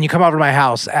 And can you come over to my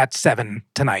house at 7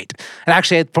 tonight? And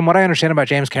actually, from what I understand about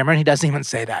James Cameron, he doesn't even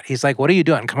say that. He's like, what are you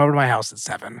doing? Come over to my house at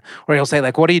 7. Or he'll say,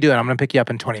 like, what are you doing? I'm going to pick you up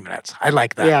in 20 minutes. I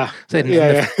like that. Yeah. So in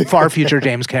the far future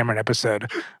James Cameron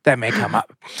episode, that may come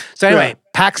up. So anyway,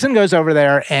 Paxton goes over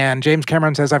there and James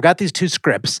Cameron says, I've got these 2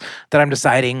 scripts that I'm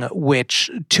deciding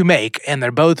which to make. And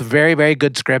they're both very, very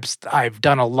good scripts. I've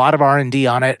done a lot of R&D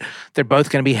on it. They're both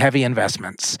going to be heavy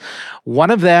investments.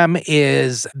 One of them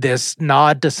is this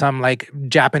nod to some like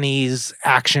Japanese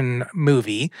action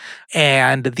movie.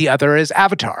 And the other is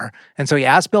Avatar. And so he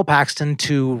asked Bill Paxton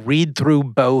to read through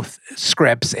both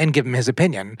scripts and give him his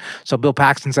opinion. So Bill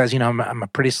Paxton says, I'm a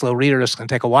pretty slow reader. It's going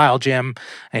to take a while, Jim.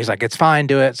 And he's like, it's fine,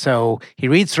 do it. So he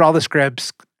reads through all the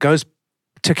scripts, goes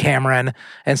to Cameron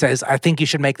and says, I think you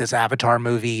should make this Avatar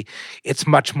movie. It's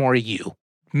much more you.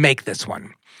 Make this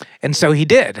one. And so he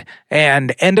did.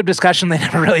 And end of discussion, they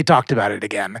never really talked about it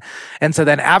again. And so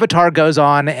then Avatar goes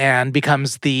on and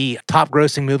becomes the top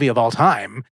grossing movie of all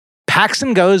time.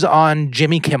 Paxton goes on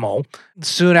Jimmy Kimmel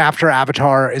soon after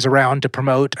Avatar is around to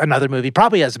promote another movie,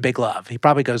 probably as Big Love. He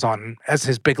probably goes on as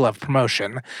his Big Love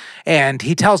promotion. And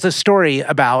he tells this story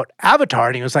about Avatar.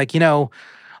 And he was like,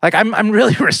 I'm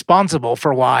really responsible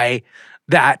for why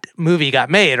that movie got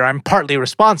made, or I'm partly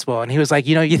responsible. And he was like,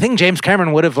 you think James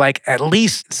Cameron would have like at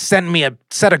least sent me a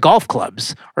set of golf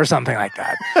clubs or something like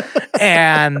that.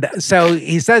 And so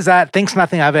he says that, thinks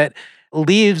nothing of it,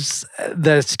 leaves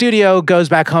the studio, goes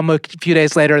back home a few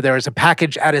days later. There is a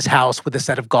package at his house with a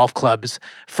set of golf clubs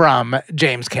from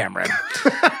James Cameron,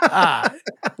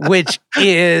 which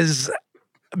is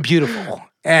beautiful.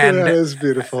 And that is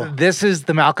beautiful. This is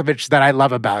the Malkovich that I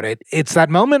love about it. It's that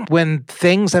moment when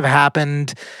things have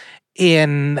happened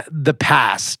in the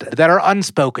past that are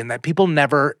unspoken, that people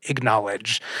never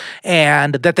acknowledge,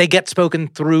 and that they get spoken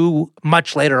through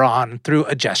much later on through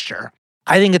a gesture.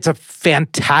 I think it's a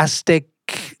fantastic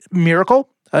miracle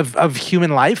of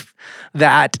human life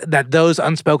that those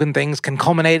unspoken things can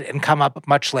culminate and come up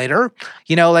much later.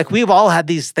 Like we've all had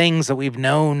these things that we've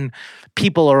known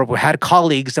people or had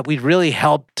colleagues that we'd really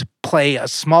helped play a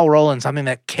small role in something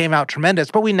that came out tremendous,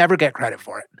 but we never get credit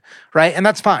for it, right? And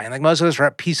that's fine. Like most of us are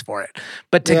at peace for it.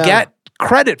 But to get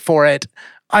credit for it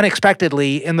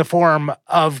unexpectedly in the form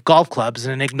of golf clubs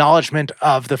and an acknowledgement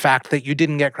of the fact that you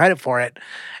didn't get credit for it,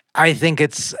 I think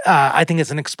it's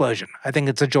an explosion. I think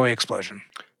it's a joy explosion.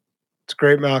 It's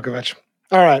great, Malkovich.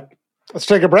 All right, let's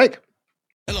take a break.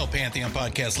 Hello, Pantheon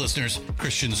podcast listeners.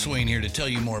 Christian Swain here to tell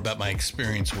you more about my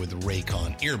experience with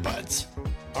Raycon earbuds.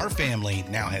 Our family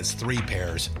now has 3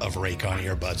 pairs of Raycon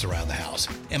earbuds around the house,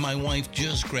 and my wife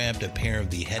just grabbed a pair of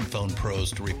the Headphone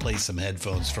Pros to replace some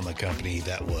headphones from a company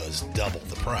that was double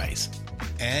the price.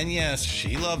 And yes,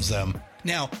 she loves them.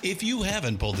 Now, if you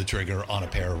haven't pulled the trigger on a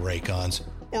pair of Raycons,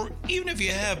 or even if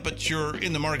you have, but you're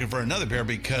in the market for another pair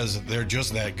because they're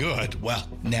just that good, well,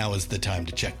 now is the time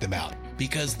to check them out,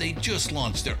 because they just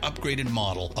launched their upgraded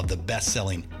model of the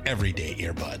best-selling everyday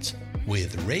earbuds.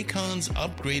 With Raycon's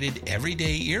upgraded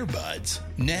everyday earbuds,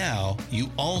 now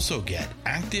you also get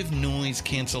active noise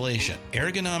cancellation,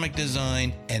 ergonomic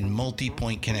design, and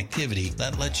multi-point connectivity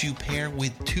that lets you pair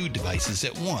with 2 devices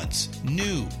at once.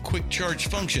 New quick charge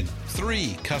function,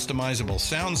 3 customizable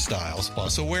sound styles,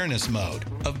 plus awareness mode.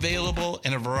 Available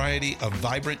in a variety of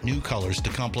vibrant new colors to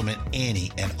complement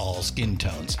any and all skin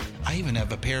tones. I even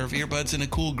have a pair of earbuds in a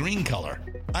cool green color.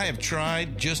 I have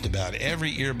tried just about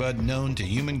every earbud known to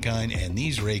humankind, and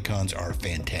these Raycons are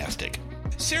fantastic.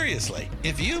 Seriously,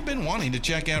 if you've been wanting to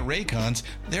check out Raycons,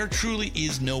 there truly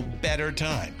is no better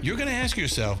time. You're going to ask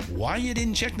yourself why you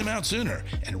didn't check them out sooner,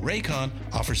 and Raycon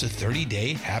offers a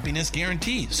 30-day happiness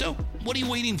guarantee. So what are you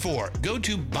waiting for? Go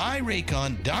to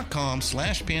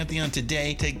buyraycon.com/Pantheon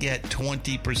today to get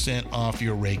 20% off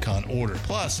your Raycon order,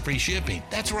 plus free shipping.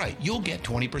 That's right, you'll get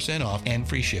 20% off and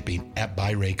free shipping at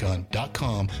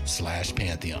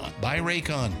buyraycon.com/Pantheon.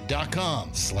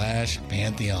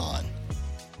 buyraycon.com/Pantheon.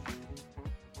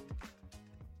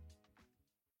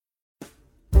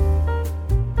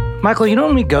 Michael,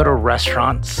 when we go to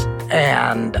restaurants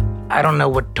and I don't know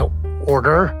what to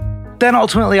order, then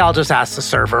ultimately I'll just ask the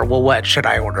server, well, what should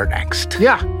I order next?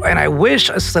 Yeah. And I wish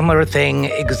a similar thing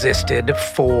existed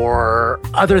for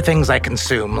other things I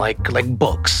consume, like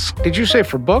books. Did you say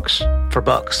for books? For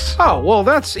books. Oh, well,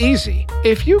 that's easy.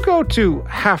 If you go to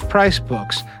Half Price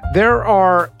Books, there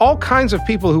are all kinds of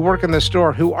people who work in the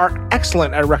store who are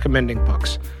excellent at recommending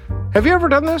books. Have you ever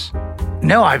done this?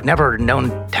 No, I've never known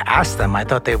to ask them. I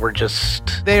thought they were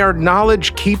just... They are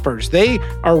knowledge keepers. They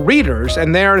are readers,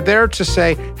 and they are there to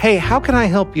say, hey, how can I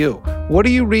help you? What are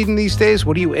you reading these days?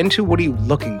 What are you into? What are you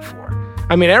looking for?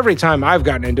 I mean, every time I've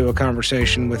gotten into a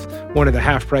conversation with one of the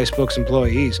Half Price Books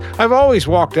employees, I've always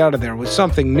walked out of there with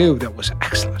something new that was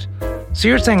excellent. So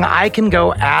you're saying I can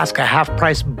go ask a Half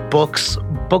Price Books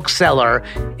bookseller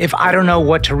if I don't know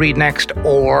what to read next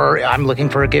or I'm looking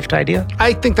for a gift idea?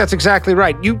 I think that's exactly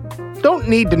right. You don't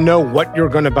need to know what you're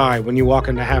going to buy when you walk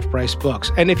into Half Price Books.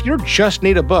 And if you just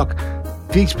need a book,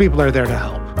 these people are there to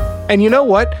help. And you know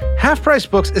what? Half Price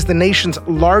Books is the nation's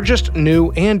largest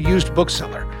new and used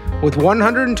bookseller with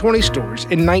 120 stores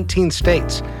in 19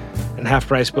 states. And Half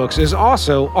Price Books is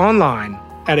also online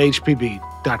at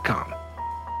hpb.com.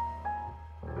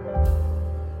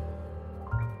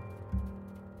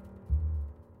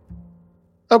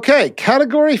 Okay,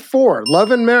 category 4, love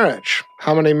and marriage.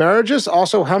 How many marriages?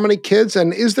 Also, how many kids?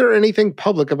 And is there anything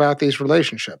public about these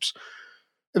relationships?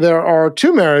 There are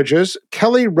 2 marriages.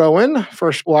 Kelly Rowan,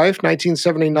 first wife,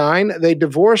 1979. They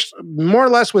divorced more or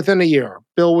less within a year.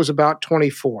 Bill was about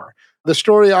 24. The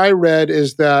story I read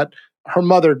is that her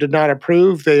mother did not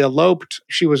approve. They eloped.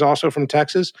 She was also from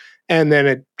Texas. And then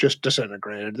it just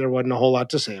disintegrated. There wasn't a whole lot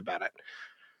to say about it.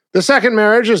 The second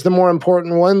marriage is the more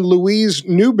important one. Louise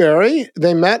Newberry.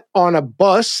 They met on a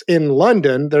bus in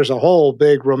London. There's a whole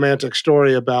big romantic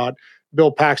story about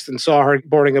Bill Paxton saw her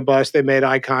boarding a bus. They made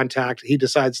eye contact. He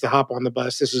decides to hop on the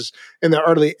bus. This is in the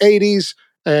early 80s,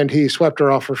 and he swept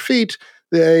her off her feet.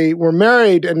 They were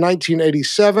married in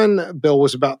 1987. Bill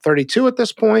was about 32 at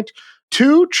this point.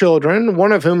 2 children,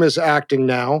 one of whom is acting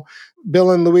now.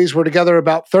 Bill and Louise were together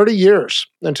about 30 years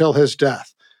until his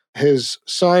death. His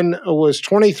son was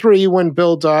 23 when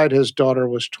Bill died. His daughter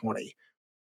was 20.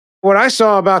 What I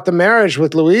saw about the marriage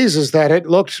with Louise is that it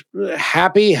looked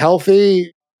happy,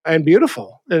 healthy, and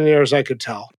beautiful in the years I could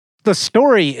tell. The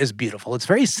story is beautiful. It's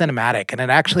very cinematic. And it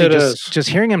actually just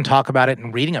hearing him talk about it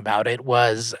and reading about it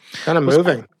was kind of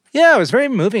moving. Yeah, it was very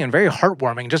moving and very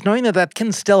heartwarming. Just knowing that that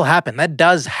can still happen. That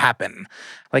does happen.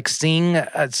 Like seeing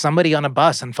somebody on a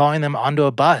bus and following them onto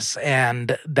a bus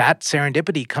and that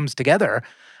serendipity comes together.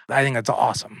 I think that's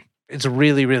awesome. It's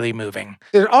really, really moving.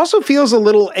 It also feels a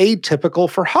little atypical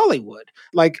for Hollywood.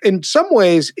 Like in some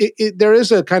ways, there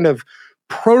is a kind of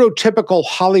prototypical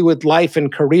Hollywood life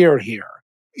and career here.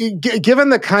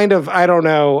 Given the kind of,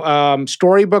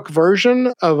 storybook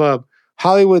version of a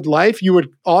Hollywood life, you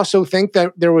would also think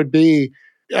that there would be,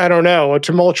 a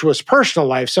tumultuous personal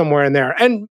life somewhere in there.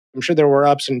 And I'm sure there were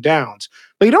ups and downs.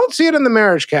 But you don't see it in the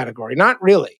marriage category. Not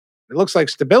really. It looks like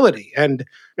stability and,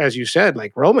 as you said,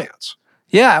 like romance.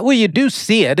 Yeah, well, you do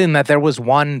see it in that there was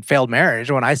one failed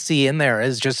marriage. What I see in there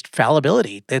is just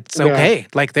fallibility. It's okay. Yeah.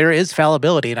 Like there is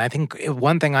fallibility. And I think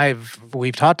one thing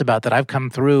we've talked about that I've come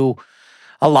through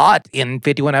a lot in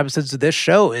 51 episodes of this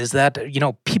show is that,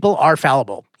 people are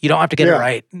fallible. You don't have to get it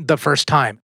right the first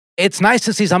time. It's nice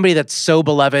to see somebody that's so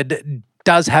beloved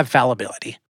does have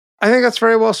fallibility. I think that's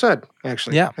very well said,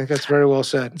 actually. Yeah. I think that's very well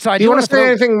said. So do you want to say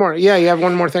anything more? Yeah, you have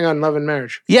one more thing on love and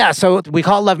marriage. Yeah, so we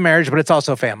call it love and marriage, but it's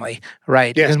also family,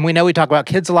 right? Yes. And we know we talk about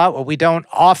kids a lot. What we don't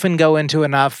often go into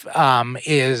enough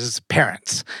is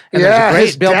parents. And there's a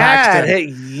great Bill Paxton. Hey,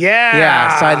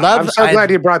 yeah. So I'm so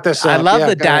glad you brought this up. I love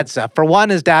the dad stuff. For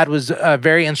one, his dad was a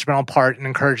very instrumental part in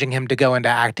encouraging him to go into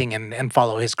acting and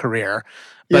follow his career.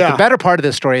 But the better part of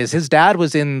this story is his dad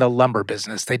was in the lumber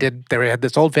business. They had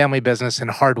this old family business in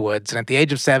hardwoods. And at the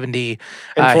age of 70,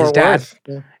 his dad...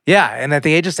 and at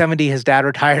the age of 70, his dad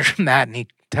retired from that. And he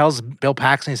tells Bill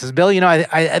Paxton, he says, Bill,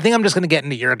 I think I'm just going to get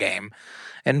into your game.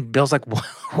 And Bill's like,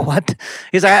 what?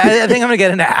 He's like, I think I'm going to get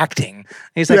into acting.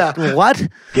 He's like, what?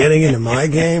 Getting into my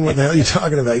game? What the hell are you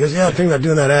talking about? He goes, I think about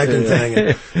doing that acting thing.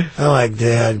 And I'm like,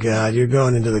 Dad, God, you're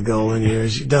going into the golden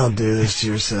years. You don't do this to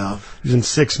yourself. He's in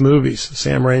 6 movies.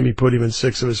 Sam Raimi put him in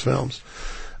 6 of his films.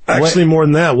 Actually, more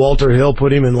than that. Walter Hill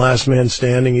put him in Last Man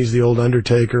Standing. He's the old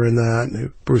Undertaker in that.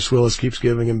 And Bruce Willis keeps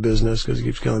giving him business because he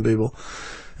keeps killing people.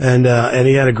 And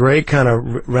he had a great kind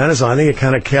of renaissance. I think it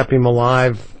kind of kept him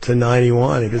alive to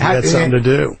 91 because he had something to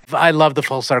do. I love the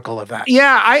full circle of that.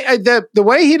 Yeah, the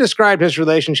way he described his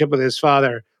relationship with his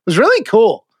father was really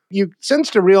cool. You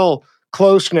sensed a real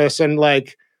closeness and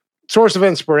like source of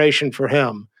inspiration for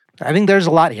him. I think there's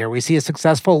a lot here. We see a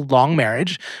successful long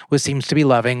marriage, which seems to be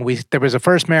loving. There was a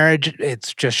first marriage.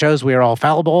 It just shows we are all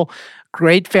fallible.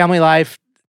 Great family life.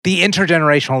 The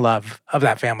intergenerational love of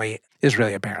that family is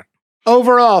really apparent.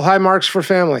 Overall, high marks for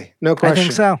family. No question. I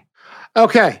think so.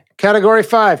 Okay. Category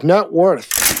 5, net worth.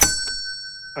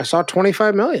 I saw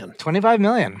 $25 million. $25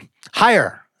 million.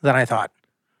 Higher than I thought.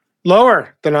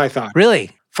 Lower than I thought.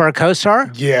 Really? For a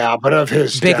co-star? Yeah, but of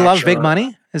his Big stature. love, big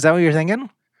money? Is that what you're thinking?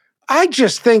 I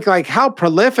just think like how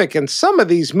prolific in some of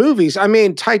these movies. I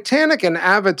mean, Titanic and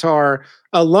Avatar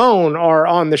alone are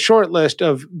on the short list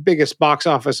of biggest box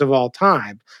office of all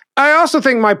time. I also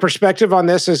think my perspective on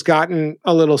this has gotten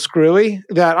a little screwy,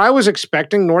 that I was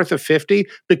expecting north of 50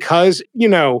 because,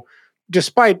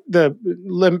 despite the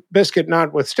Limp Bizkit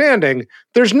notwithstanding,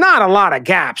 there's not a lot of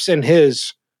gaps in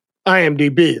his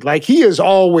IMDb. Like, he is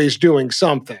always doing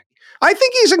something. I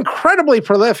think he's incredibly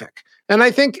prolific. And I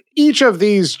think each of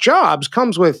these jobs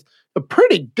comes with a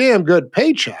pretty damn good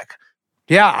paycheck.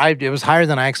 Yeah, it was higher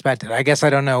than I expected. I guess I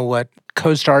don't know what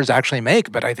co-stars actually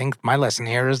make, but I think my lesson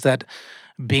here is that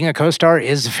being a co-star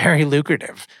is very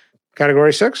lucrative.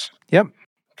 Category 6? Yep.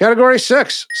 Category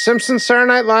 6, Simpsons, Saturday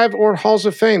Night Live, or Halls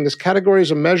of Fame. This category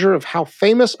is a measure of how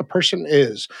famous a person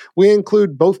is. We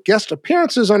include both guest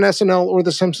appearances on SNL or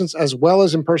The Simpsons, as well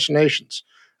as impersonations.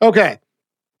 Okay.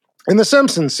 In The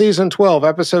Simpsons, Season 12,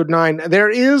 Episode 9, there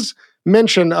is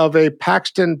mention of a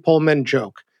Paxton Pullman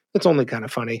joke. It's only kind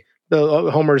of funny.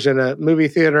 The Homer's in a movie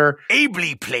theater.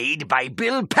 Ably played by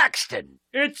Bill Paxton.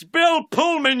 It's Bill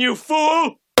Pullman, you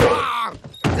fool!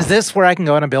 Is this where I can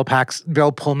go on a Bill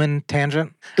Pullman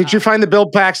tangent? Did you find the Bill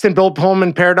Paxton, Bill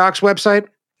Pullman Paradox website?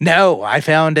 No, I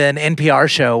found an NPR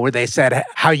show where they said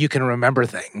how you can remember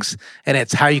things. And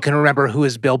it's how you can remember who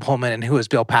is Bill Pullman and who is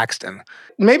Bill Paxton.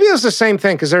 Maybe it's the same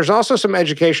thing, because there's also some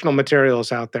educational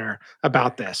materials out there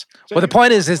about this. Well, the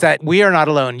point is that we are not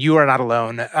alone. You are not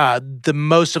alone. The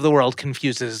most of the world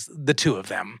confuses the two of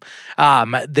them.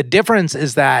 The difference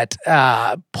is that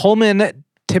Pullman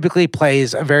typically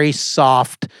plays a very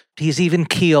soft, he's even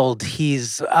keeled,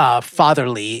 he's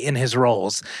fatherly in his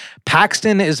roles.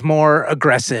 Paxton is more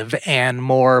aggressive and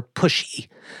more pushy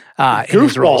in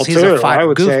his roles. He's a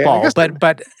goofball,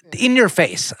 but in your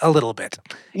face a little bit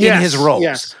in his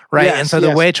roles, right? And so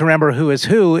the way to remember who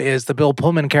is the Bill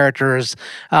Pullman characters.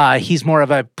 He's more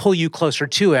of a pull you closer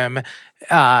to him.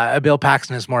 Bill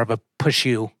Paxton is more of a push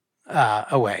you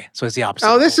away. So it's the opposite.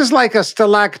 Oh, this is like a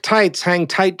stalactites hang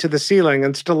tight to the ceiling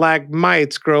and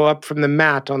stalagmites grow up from the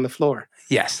mat on the floor.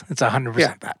 Yes, it's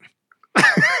 100% that.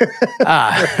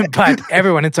 But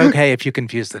everyone, it's okay if you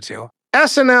confuse the two.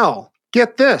 SNL,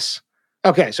 get this.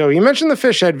 Okay, so you mentioned the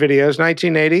fish head videos,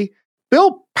 1980.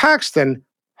 Bill Paxton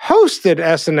hosted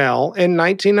SNL in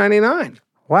 1999.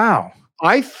 Wow.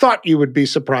 I thought you would be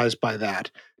surprised by that.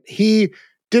 He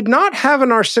did not have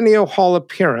an Arsenio Hall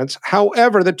appearance.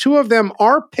 However, the two of them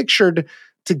are pictured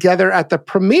together at the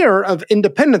premiere of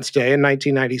Independence Day in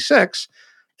 1996,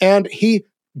 and he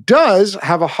does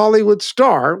have a Hollywood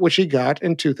star, which he got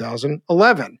in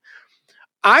 2011.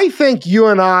 I think you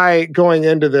and I, going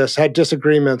into this, had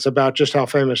disagreements about just how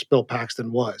famous Bill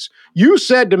Paxton was. You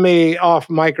said to me off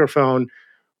microphone,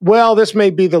 well, this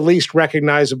may be the least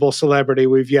recognizable celebrity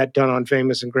we've yet done on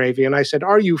Famous and Gravy. And I said,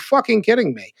 are you fucking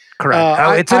kidding me?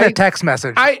 Correct. It's in a text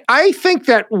message. I think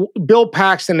that Bill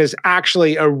Paxton is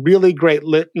actually a really great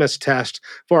litmus test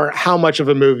for how much of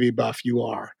a movie buff you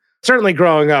are. Certainly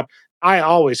growing up, I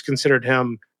always considered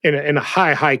him in a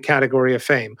high category of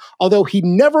fame, although he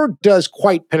never does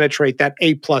quite penetrate that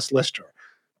A-plus lister.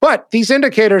 But these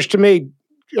indicators to me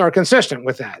are consistent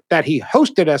with that he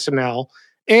hosted SNL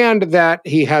and that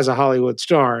he has a Hollywood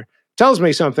star tells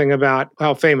me something about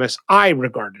how famous I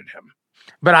regarded him.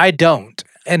 But I don't.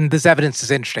 And this evidence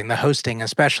is interesting, the hosting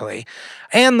especially,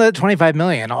 and the $25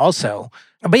 million also.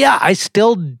 But yeah, I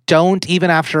still don't,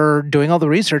 even after doing all the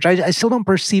research, I still don't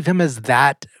perceive him as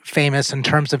that famous in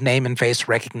terms of name and face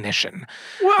recognition.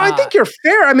 Well, I think you're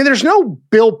fair. I mean, there's no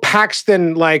Bill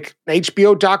Paxton like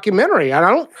HBO documentary. I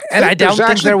don't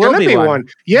think there will be one.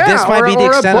 Yeah, this might be the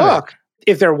extent of it.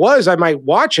 If there was, I might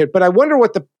watch it, but I wonder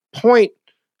what the point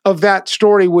of that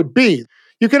story would be.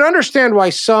 You can understand why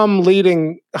some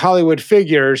leading Hollywood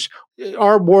figures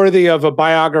are worthy of a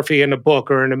biography in a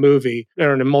book or in a movie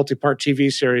or in a multi-part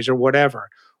TV series or whatever.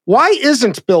 Why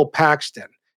isn't Bill Paxton?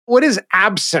 What is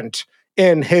absent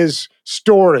in his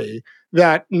story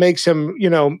that makes him,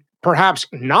 perhaps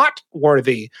not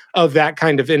worthy of that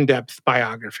kind of in-depth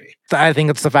biography? I think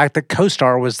it's the fact that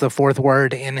co-star was the fourth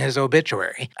word in his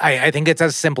obituary. I think it's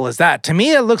as simple as that. To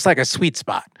me, it looks like a sweet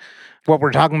spot. What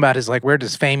we're talking about is like, where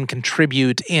does fame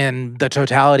contribute in the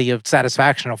totality of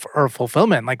satisfaction or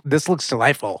fulfillment? Like, this looks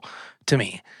delightful to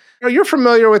me. Are you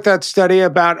familiar with that study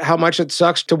about how much it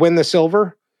sucks to win the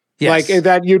silver? Yes. Like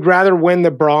that you'd rather win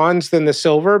the bronze than the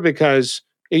silver, because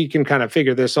you can kind of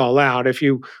figure this all out. If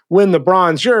you win the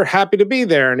bronze, you're happy to be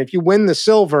there. And if you win the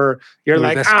silver, you're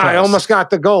like, I almost got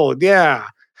the gold. Yeah.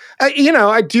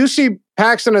 I do see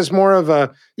Paxton as more of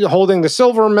a holding the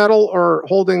silver medal or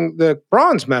holding the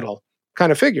bronze medal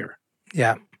kind of figure.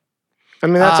 Yeah. I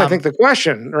mean, that's, I think, the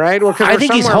question, right? Well, I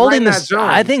think he's holding this.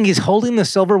 I think he's holding the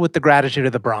silver with the gratitude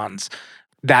of the bronze.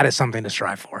 That is something to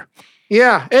strive for.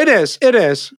 Yeah, it is. It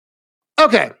is.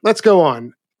 Okay, let's go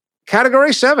on.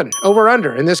 Category 7, over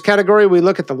under. In this category, we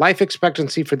look at the life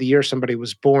expectancy for the year somebody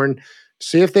was born,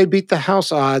 see if they beat the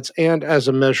house odds, and as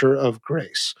a measure of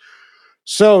grace.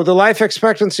 So the life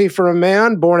expectancy for a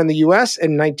man born in the U.S.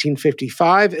 in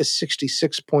 1955 is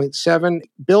 66.7.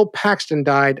 Bill Paxton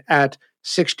died at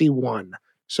 61,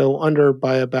 so under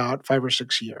by about 5 or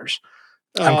 6 years.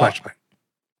 Unquestionably.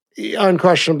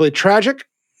 Unquestionably tragic.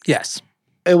 Yes.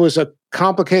 It was a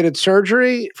complicated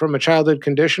surgery from a childhood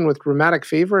condition with rheumatic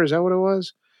fever. Is that what it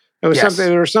was? It was something.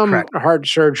 There was some hard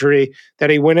surgery that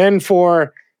he went in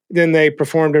for. Then they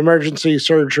performed emergency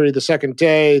surgery the second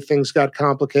day. Things got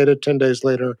complicated. 10 days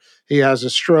later, he has a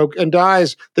stroke and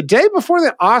dies the day before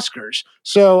the Oscars.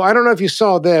 So I don't know if you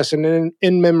saw this, and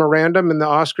in memorandum in the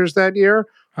Oscars that year,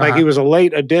 like he was a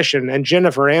late addition, and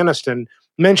Jennifer Aniston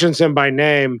mentions him by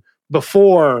name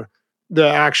before the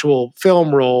actual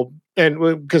film role, and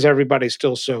because everybody's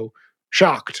still so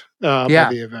shocked by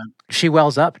the event. She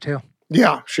wells up too.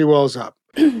 Yeah, she wells up.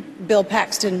 Bill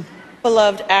Paxton,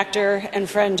 beloved actor and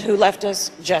friend who left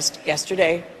us just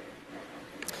yesterday.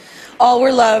 All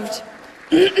were loved,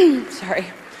 sorry,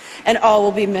 and all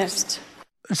will be missed.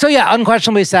 So yeah,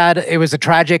 unquestionably sad. It was a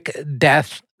tragic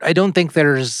death. I don't think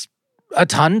there's a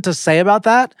ton to say about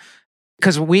that,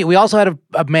 because we also had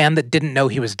a man that didn't know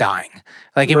he was dying.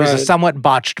 Like, it was a somewhat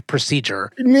botched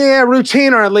procedure. Yeah,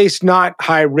 routine or at least not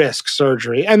high-risk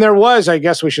surgery. And there was, I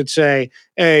guess we should say,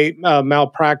 a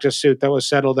malpractice suit that was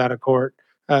settled out of court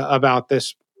about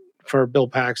this for Bill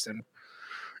Paxton.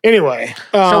 Anyway.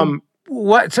 So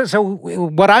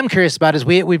what I'm curious about is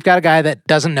we've got a guy that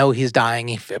doesn't know he's dying.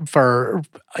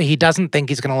 He doesn't think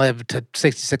he's going to live to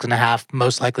 66 and a half.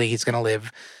 Most likely he's going to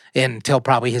live until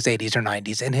probably his 80s or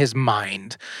 90s in his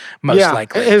mind, most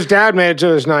likely. His dad made it to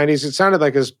his 90s. It sounded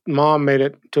like his mom made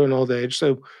it to an old age.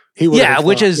 So he would have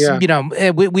which thought,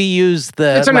 is, we use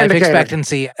the life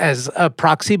expectancy as a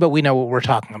proxy, but we know what we're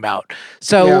talking about.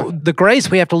 So the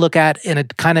grace we have to look at in a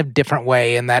kind of different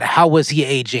way, in that how was he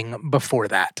aging before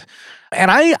that?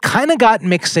 And I kind of got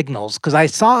mixed signals, because I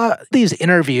saw these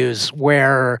interviews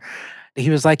where he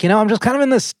was like, I'm just kind of in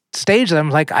this stage that I'm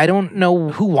like, I don't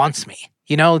know who wants me.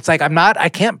 It's like, I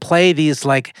can't play these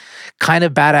like kind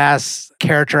of badass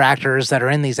character actors that are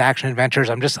in these action adventures.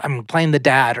 I'm playing the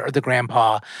dad or the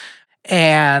grandpa.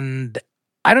 And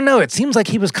I don't know, it seems like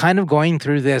he was kind of going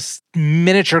through this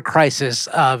miniature crisis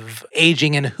of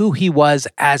aging and who he was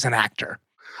as an actor.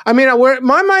 I mean,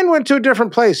 my mind went to a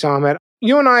different place, Ahmed.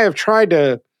 You and I have tried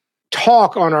to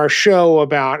talk on our show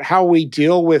about how we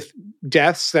deal with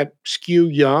deaths that skew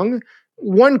young.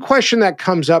 One question that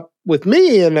comes up with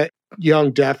me in a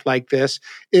young death like this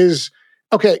is,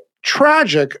 okay,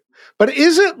 tragic, but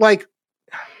is it like,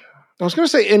 I was going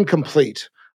to say incomplete.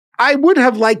 I would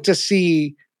have liked to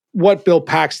see what Bill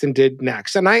Paxton did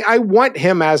next. And I want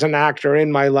him as an actor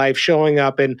in my life showing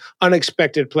up in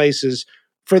unexpected places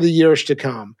for the years to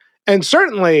come. And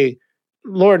certainly,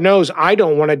 Lord knows, I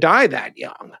don't want to die that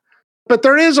young. But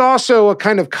there is also a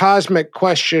kind of cosmic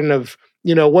question of,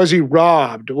 was he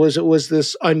robbed? Was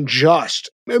this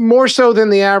unjust? More so than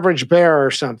the average bear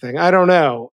or something. I don't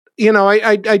know.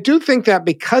 I do think that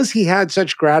because he had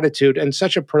such gratitude and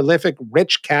such a prolific,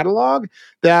 rich catalog,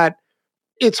 that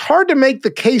it's hard to make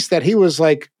the case that he was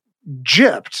like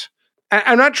gypped.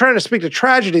 I'm not trying to speak to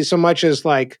tragedy so much as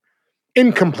like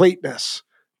incompleteness,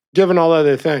 given all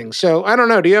other things. So I don't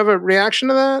know. Do you have a reaction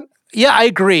to that? Yeah, I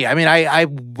agree. I mean, I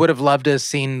would have loved to have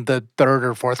seen the third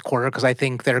or fourth quarter, because I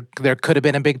think there could have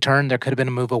been a big turn. There could have been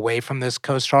a move away from this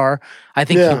co-star. I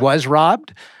think he was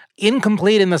robbed.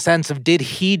 Incomplete in the sense of, did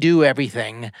he do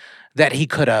everything that he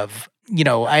could have?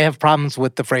 I have problems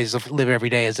with the phrase of live every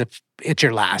day as if it's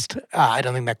your last. I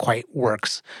don't think that quite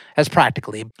works as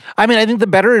practically. I mean, I think the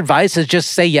better advice is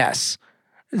just say yes.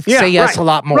 Say yes a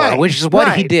lot more, which is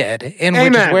what he did, and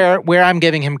which is where I'm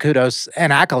giving him kudos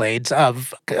and accolades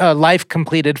of life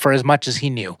completed for as much as he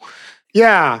knew.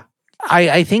 Yeah.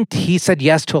 I think he said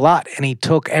yes to a lot, and he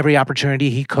took every opportunity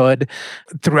he could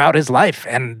throughout his life.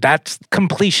 And that's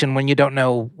completion when you don't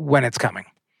know when it's coming.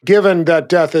 Given that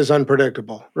death is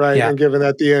unpredictable, right? Yeah. And given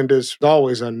that the end is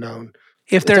always unknown.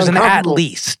 If there's an at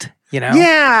least,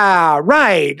 Yeah,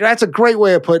 right. That's a great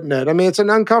way of putting it. I mean, it's an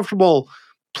uncomfortable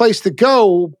place to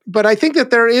go, but I think that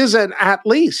there is an at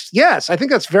least. Yes, I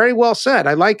think that's very well said.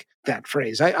 I like that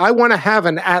phrase. I want to have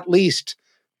an at least,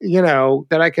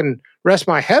 that I can rest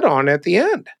my head on at the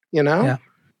end, Yeah.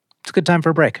 It's a good time for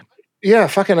a break. Yeah,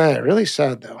 fucking really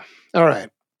sad though. All right,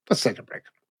 let's take a break.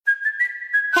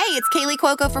 Hey, it's Kaylee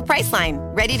Cuoco for Priceline.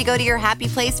 Ready to go to your happy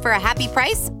place for a happy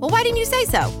price? Well, why didn't you say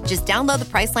so? Just download the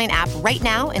Priceline app right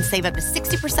now and save up to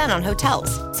 60% on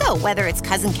hotels. So whether it's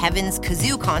Cousin Kevin's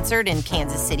Kazoo Concert in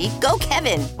Kansas City, go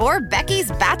Kevin, or Becky's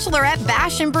Bachelorette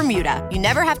Bash in Bermuda, you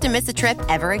never have to miss a trip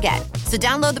ever again. So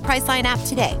download the Priceline app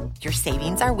today. Your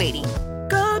savings are waiting.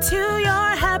 Go to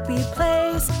your happy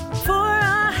place for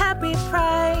a happy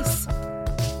price.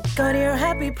 Go to your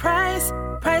happy price,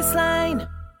 Priceline.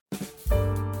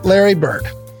 Larry Bird.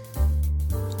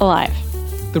 Alive.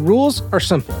 The rules are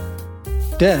simple.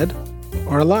 Dead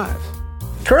or alive.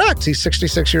 Correct. He's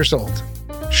 66 years old.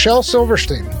 Shel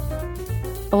Silverstein.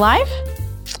 Alive?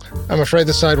 I'm afraid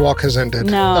the sidewalk has ended.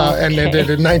 No. And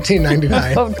ended in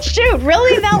 1999. Oh, shoot.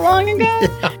 Really? That long ago?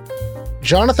 Yeah.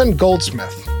 Jonathan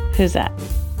Goldsmith. Who's that?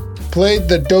 Played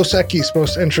the Dos Equis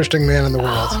most interesting man in the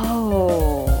world.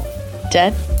 Oh.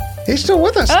 Dead? He's still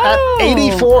with us at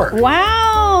 84.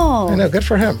 Wow. I know, good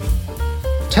for him.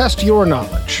 Test your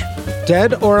knowledge.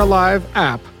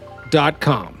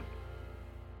 deadoraliveapp.com.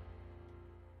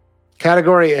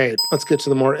 Category 8. Let's get to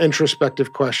the more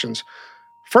introspective questions.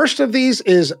 First of these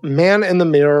is man in the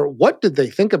mirror. What did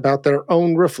they think about their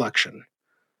own reflection?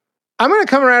 I'm going to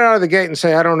come right out of the gate and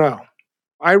say, I don't know.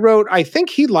 I wrote, I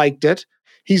think he liked it.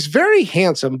 He's very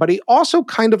handsome, but he also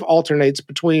kind of alternates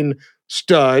between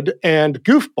stud and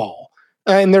goofball.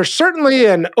 And there's certainly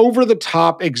an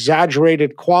over-the-top,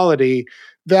 exaggerated quality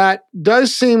that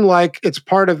does seem like it's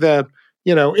part of the,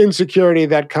 insecurity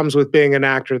that comes with being an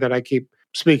actor that I keep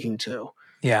speaking to.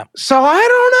 Yeah. So I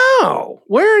don't know.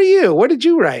 Where are you? What did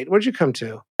you write? What did you come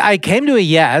to? I came to a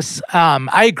yes.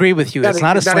 I agree with you. It's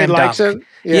not a slam dunk.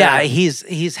 Yeah,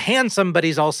 he's handsome, but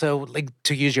he's also, like,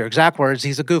 to use your exact words,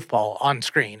 he's a goofball on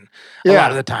screen a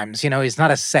lot of the times. He's not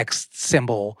a sex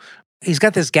symbol. He's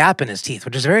got this gap in his teeth,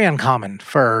 which is very uncommon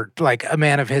for, like, a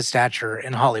man of his stature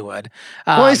in Hollywood.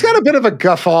 Well, he's got a bit of a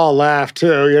guffaw laugh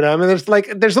too. I mean,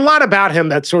 there's a lot about him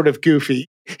that's sort of goofy.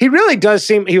 He really does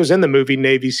seem, he was in the movie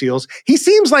Navy SEALs. He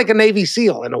seems like a Navy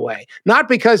SEAL in a way. Not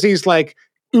because he's like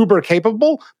uber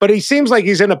capable, but he seems like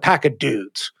he's in a pack of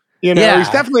dudes. He's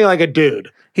definitely like a dude.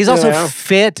 He's also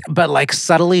fit, but like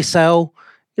subtly so.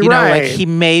 Like he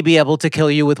may be able to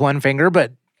kill you with one finger,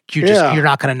 but you're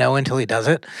not going to know until he does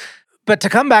it. But to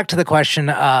come back to the question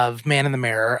of man in the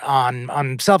mirror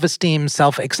on self-esteem,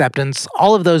 self-acceptance,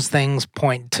 all of those things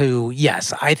point to,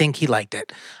 yes, I think he liked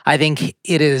it. I think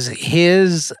it is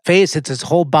his face, it's his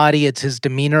whole body, it's his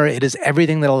demeanor, it is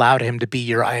everything that allowed him to be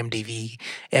your IMDb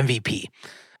MVP.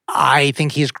 I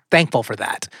think he's thankful for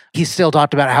that. He still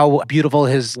talked about how beautiful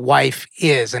his wife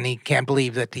is, and he can't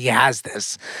believe that he has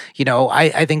this.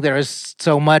 I think there is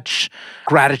so much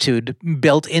gratitude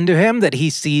built into him that he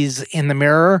sees in the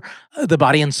mirror the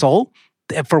body and soul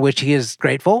for which he is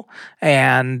grateful.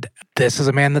 And this is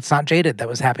a man that's not jaded, that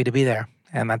was happy to be there.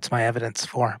 And that's my evidence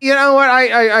for. You know what?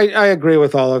 I agree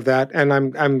with all of that, and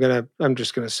I'm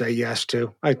just gonna say yes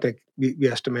to. I think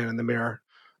yes to man in the mirror.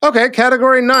 Okay,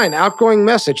 category 9, outgoing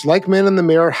message. Like Man in the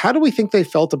Mirror, how do we think they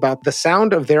felt about the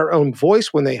sound of their own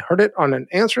voice when they heard it on an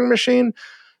answering machine?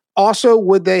 Also,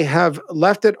 would they have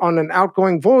left it on an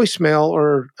outgoing voicemail,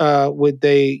 or would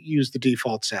they use the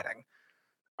default setting?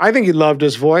 I think he loved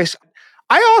his voice.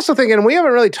 I also think, and we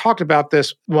haven't really talked about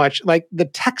this much, like the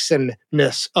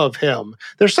Texan-ness of him.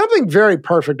 There's something very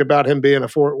perfect about him being a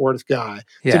Fort Worth guy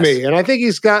to me. And I think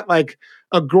he's got like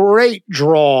a great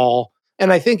drawl.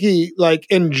 And I think he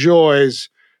enjoys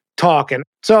talking.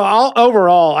 So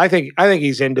overall, I think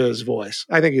he's into his voice.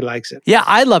 I think he likes it. Yeah,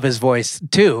 I love his voice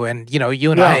too. And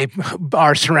you and I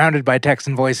are surrounded by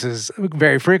Texan voices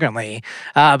very frequently.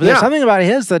 But there's something about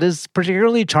his that is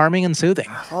particularly charming and soothing.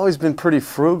 I've always been pretty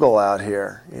frugal out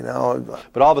here,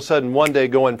 But all of a sudden, one day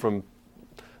going from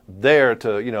there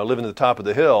to living at the top of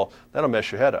the hill, that'll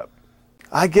mess your head up.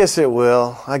 I guess it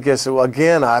will.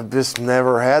 Again, I've just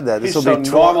never had that. He's so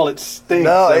normal, it stinks.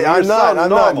 No, I'm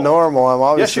not normal. I'm obviously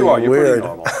weird. Yes, you are. You're weird. pretty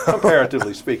normal,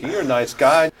 comparatively speaking. You're a nice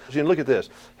guy. Look at this.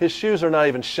 His shoes are not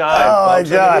even shine. Oh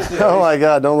my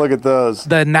God! Don't look at those.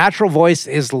 The natural voice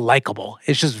is likable.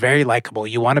 It's just very likable.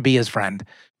 You want to be his friend.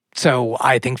 So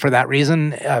I think for that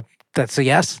reason, that's a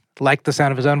yes. Like the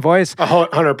sound of his own voice.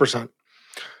 100%.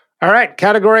 All right,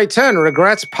 category 10,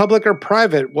 regrets, public or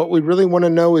private. What we really want to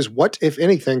know is what, if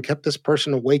anything, kept this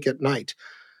person awake at night.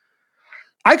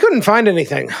 I couldn't find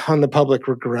anything on the public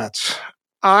regrets.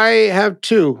 I have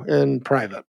 2 in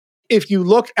private. If you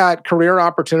look at career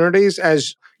opportunities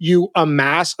as you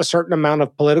amass a certain amount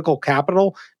of political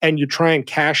capital and you try and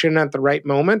cash in at the right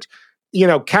moment,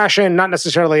 cash in not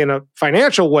necessarily in a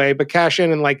financial way, but cash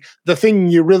in like the thing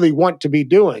you really want to be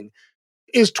doing.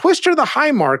 Is Twister the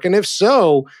high mark? And if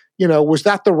so, was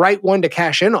that the right one to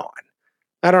cash in on?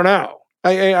 I don't know.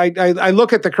 I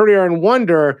look at the career and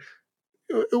wonder,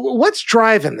 what's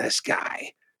driving this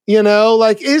guy?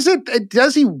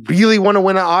 Does he really want to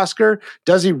win an Oscar?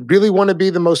 Does he really want to be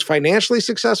the most financially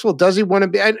successful? Does he want to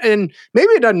be, and maybe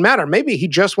it doesn't matter. Maybe he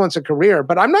just wants a career,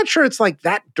 but I'm not sure it's like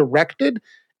that directed.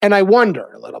 And I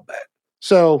wonder a little bit.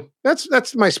 So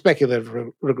that's my speculative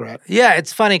regret. Yeah,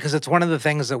 it's funny because it's one of the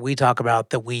things that we talk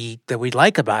about that we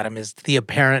like about him is the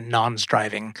apparent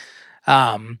non-striving.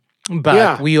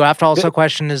 You have to also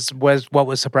question was what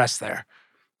was suppressed there.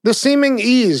 The seeming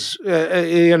ease,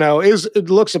 it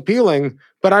looks appealing,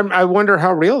 but I wonder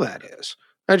how real that is.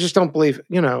 I just don't believe.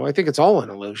 I think it's all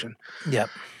an illusion. Yep.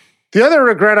 The other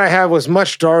regret I have was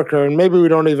much darker, and maybe we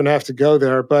don't even have to go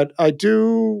there, but I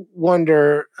do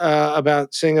wonder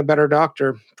about seeing a better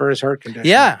doctor for his heart condition.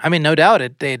 Yeah, I mean, no doubt.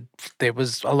 There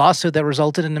was a lawsuit that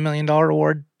resulted in $1 million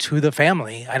award to the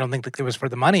family. I don't think that it was for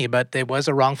the money, but it was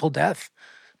a wrongful death.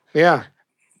 Yeah.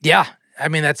 Yeah, I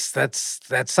mean, that's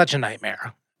such a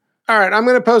nightmare. All right, I'm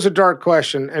going to pose a dark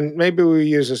question, and maybe we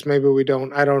use this, maybe we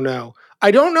don't. I don't know.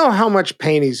 I don't know how much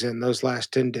pain he's in those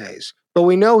last 10 days. But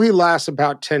we know he lasts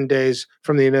about 10 days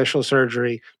from the initial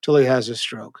surgery till he has a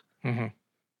stroke. Mm-hmm.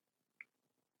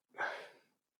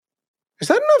 Is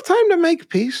that enough time to make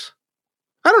peace?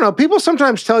 I don't know. People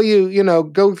sometimes tell you,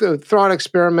 go through a thought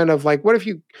experiment of like, what if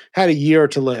you had a year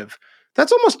to live?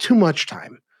 That's almost too much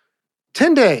time.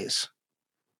 10 days.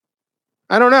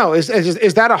 I don't know. Is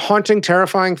that a haunting,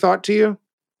 terrifying thought to you?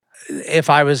 If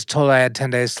I was told I had 10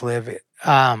 days to live,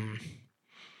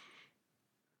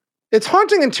 it's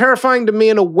haunting and terrifying to me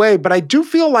in a way, but I do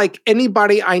feel like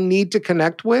anybody I need to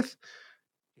connect with,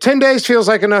 10 days feels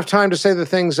like enough time to say the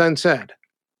things unsaid.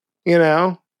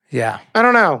 Yeah. I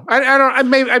don't know. I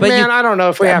don't know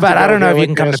if we have to. But I don't know if you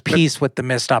can come this, to peace with the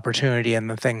missed opportunity and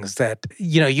the things that,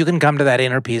 you can come to that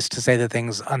inner peace to say the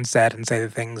things unsaid and say the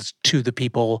things to the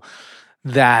people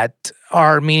that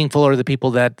are meaningful or the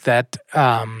people that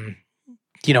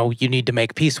you need to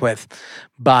make peace with.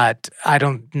 But I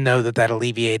don't know that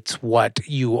alleviates what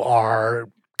you are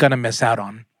going to miss out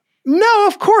on. No,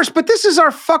 of course. But this is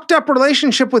our fucked up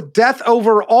relationship with death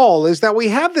overall, is that we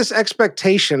have this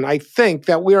expectation, I think,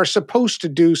 that we are supposed to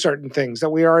do certain things, that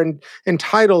we are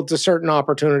entitled to certain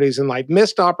opportunities in life,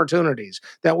 missed opportunities,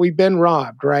 that we've been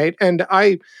robbed, right? And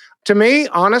to me,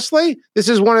 honestly, this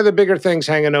is one of the bigger things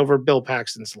hanging over Bill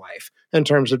Paxton's life in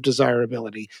terms of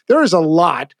desirability. There is a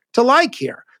lot to like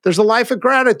here. There's a life of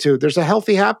gratitude. There's a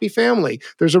healthy, happy family.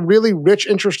 There's a really rich,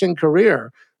 interesting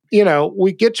career.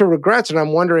 We get to regrets, and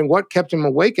I'm wondering what kept him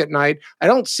awake at night. I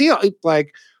don't see it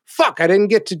like, fuck, I didn't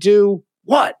get to do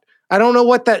what? I don't know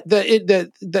what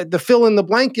the fill in the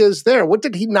blank is there. What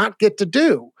did he not get to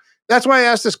do? That's why I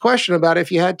asked this question about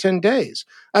if you had 10 days.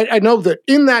 I know that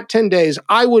in that 10 days,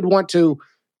 I would want to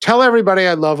tell everybody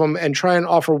I love them and try and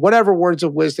offer whatever words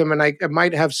of wisdom, and I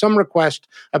might have some request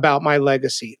about my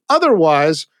legacy.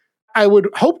 Otherwise, I would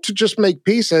hope to just make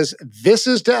peace as this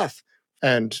is death,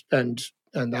 and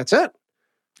that's it.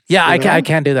 Yeah, I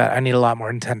can't do that. I need a lot more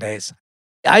than 10 days.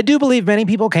 I do believe many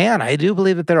people can. I do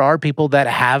believe that there are people that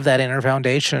have that inner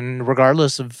foundation,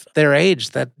 regardless of their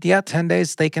age, that, 10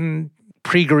 days they can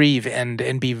pre-grieve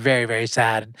and be very, very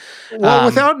sad. Well,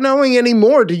 without knowing any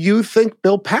more, do you think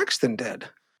Bill Paxton did?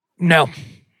 No.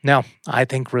 I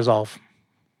think resolve.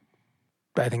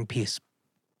 I think peace.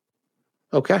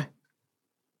 Okay.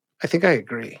 I think I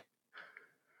agree.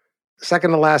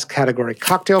 Second to last category,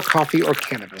 cocktail, coffee, or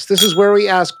cannabis. This is where we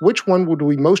ask which one would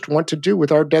we most want to do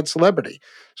with our dead celebrity.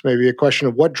 It's maybe a question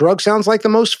of what drug sounds like the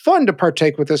most fun to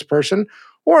partake with this person,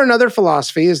 or another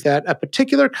philosophy is that a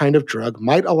particular kind of drug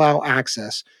might allow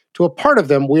access to a part of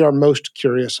them we are most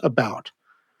curious about.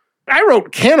 I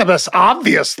wrote cannabis,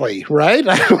 obviously, right?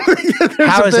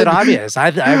 How is it obvious? I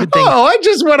would think. Oh, I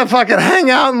just want to fucking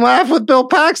hang out and laugh with Bill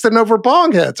Paxton over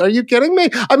bong hits. Are you kidding me?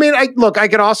 I mean, I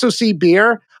could also see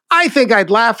beer. I think I'd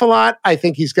laugh a lot. I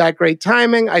think he's got great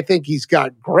timing. I think he's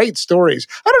got great stories.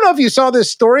 I don't know if you saw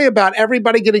this story about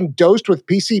everybody getting dosed with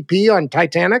PCP on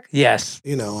Titanic. Yes.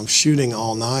 You know, I'm shooting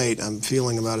all night. I'm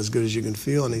feeling about as good as you can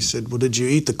feel. And he said, well, did you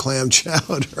eat the clam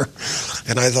chowder?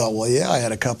 And I thought, well, yeah, I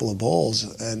had a couple of bowls.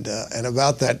 And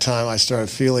about that time, I started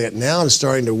feeling it. Now I'm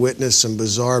starting to witness some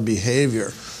bizarre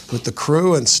behavior with the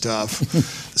crew and stuff.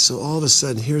 So all of a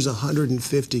sudden, here's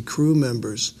 150 crew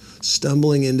members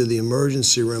stumbling into the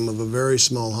emergency room of a very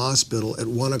small hospital at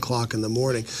 1 o'clock in the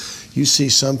morning. You see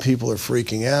some people are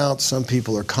freaking out, some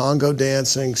people are Congo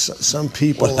dancing, some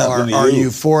people are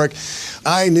euphoric.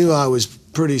 I knew I was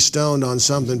pretty stoned on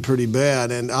something pretty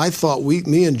bad, and I thought,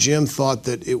 me and Jim thought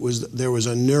that there was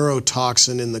a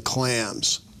neurotoxin in the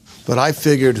clams. But I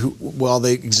figured, while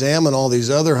they examine all these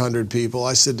other 100 people,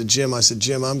 I said to Jim, I'm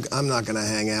not going to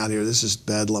hang out here. This is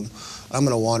bedlam. I'm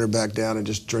going to wander back down and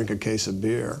just drink a case of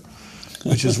beer,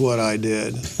 which is what I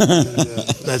did. And,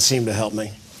 that seemed to help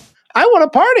me. I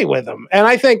want to party with him. And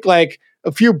I think like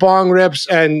a few bong rips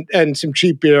and some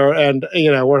cheap beer and,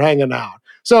 we're hanging out.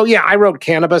 So yeah, I wrote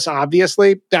cannabis,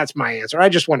 obviously. That's my answer. I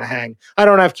just want to hang. I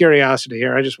don't have curiosity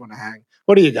here. I just want to hang.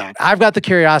 What do you got? I've got the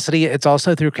curiosity. It's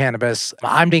also through cannabis.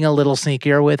 I'm being a little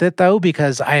sneakier with it, though,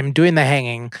 because I'm doing the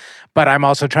hanging, but I'm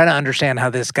also trying to understand how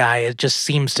this guy just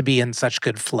seems to be in such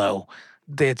good flow.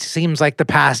 It seems like the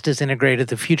past is integrated.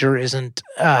 The future isn't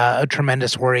a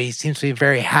tremendous worry. He seems to be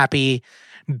very happy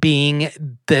being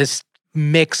this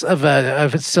mix of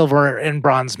a silver and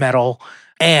bronze medal.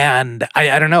 And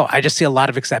I don't know. I just see a lot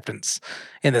of acceptance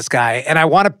in this guy. And I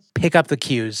want to pick up the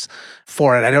cues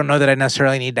for it. I don't know that I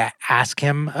necessarily need to ask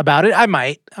him about it. I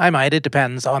might. It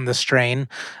depends on the strain.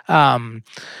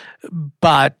 But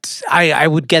I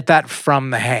would get that from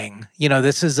the hang.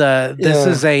 This is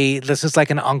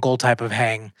like an uncle type of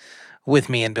hang with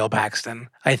me and Bill Paxton,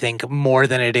 I think, more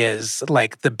than it is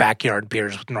like the backyard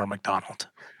beers with Norm Macdonald.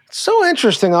 So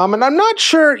interesting, Ahmed. I'm not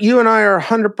sure you and I are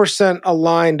 100%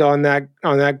 aligned on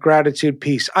that gratitude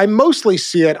piece. I mostly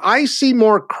see it. I see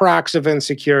more cracks of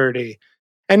insecurity.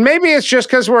 And maybe it's just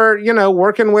because we're,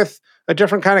 working with a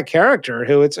different kind of character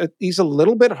who he's a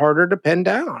little bit harder to pin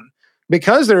down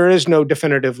because there is no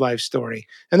definitive life story.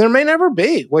 And there may never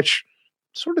be, which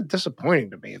is sort of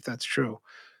disappointing to me if that's true.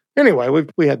 Anyway,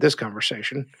 we had this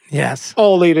conversation. Yes.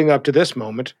 All leading up to this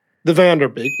moment. The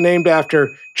Vanderbeek, named after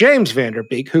James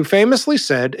Vanderbeek, who famously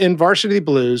said in Varsity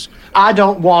Blues, I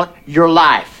don't want your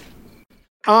life.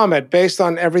 Ahmed, based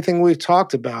on everything we've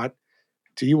talked about,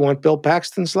 do you want Bill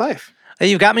Paxton's life?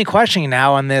 You've got me questioning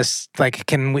now on this, like,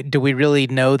 do we really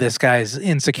know this guy's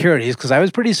insecurities? Because I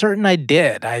was pretty certain I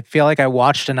did. I feel like I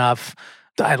watched enough,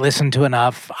 I listened to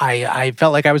enough. I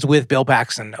felt like I was with Bill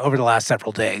Paxton over the last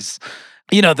several days.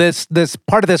 This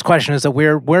part of this question is that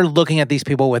we're looking at these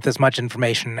people with as much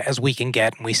information as we can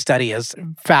get, and we study as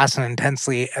fast and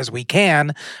intensely as we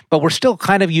can, but we're still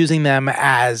kind of using them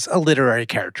as a literary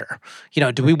character.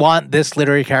 Do we want this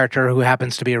literary character who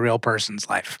happens to be a real person's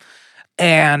life?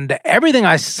 And everything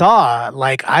I saw,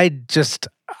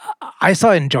 I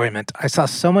saw enjoyment. I saw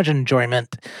so much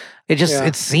enjoyment.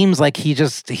 It seems like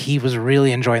he was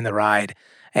really enjoying the ride.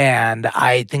 And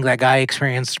I think that guy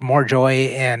experienced more joy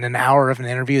in an hour of an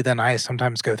interview than I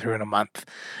sometimes go through in a month.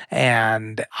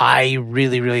 And I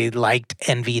really, really liked,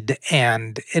 envied,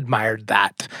 and admired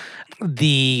that.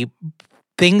 The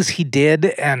things he did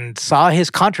and saw his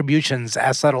contributions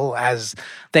as subtle as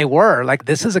they were. Like,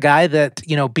 this is a guy that,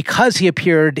 because he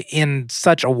appeared in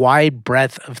such a wide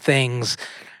breadth of things,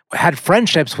 had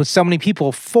friendships with so many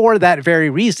people for that very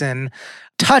reason,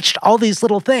 touched all these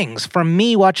little things, from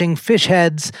me watching fish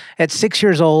heads at 6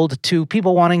 years old to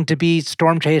people wanting to be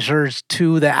storm chasers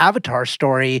to the Avatar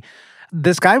story.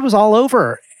 This guy was all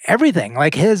over everything.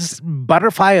 Like, his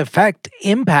butterfly effect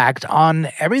impact on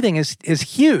everything is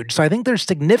huge. So I think there's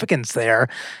significance there.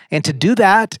 And to do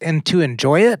that and to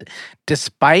enjoy it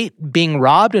despite being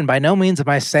robbed, and by no means am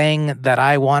I saying that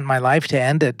I want my life to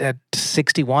end at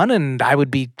 61 and I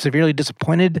would be severely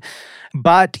disappointed.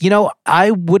 But,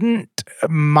 I wouldn't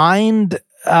mind,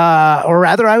 or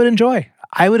rather I would enjoy.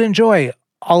 I would enjoy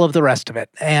all of the rest of it.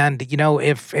 And,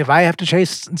 if I have to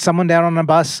chase someone down on a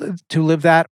bus to live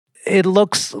that, it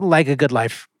looks like a good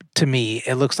life to me.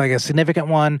 It looks like a significant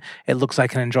one. It looks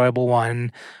like an enjoyable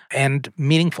one and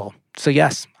meaningful. So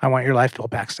yes, I want your life, Bill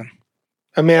Paxton.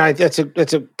 I mean, it's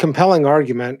a compelling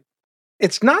argument.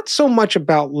 It's not so much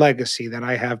about legacy that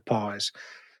I have pause.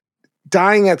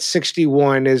 Dying at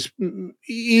 61 is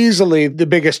easily the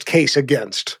biggest case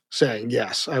against saying,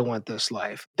 yes, I want this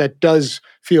life. That does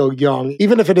feel young,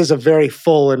 even if it is a very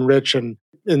full and rich and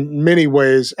in many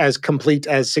ways as complete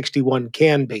as 61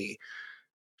 can be.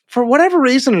 for whatever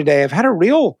reason today, I've had a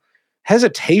real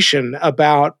hesitation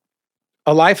about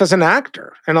a life as an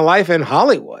actor and a life in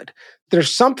Hollywood.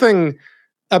 There's something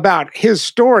about his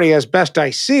story, as best I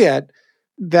see it,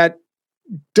 that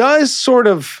does sort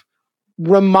of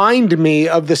remind me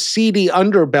of the seedy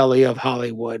underbelly of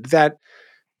Hollywood, that,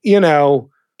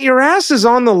 your ass is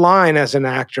on the line as an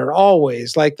actor,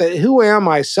 always. Like, who am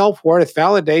I? Self-worth,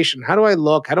 validation. How do I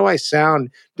look? How do I sound?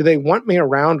 Do they want me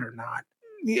around or not?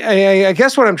 I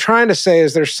guess what I'm trying to say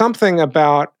is there's something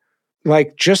about,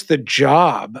 like, just the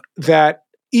job that,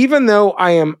 even though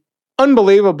I am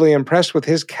unbelievably impressed with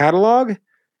his catalog,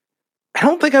 I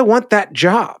don't think I want that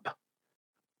job.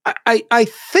 I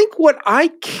think what I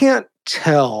can't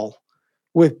tell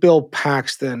with Bill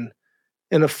Paxton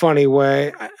in a funny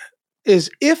way is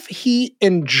if he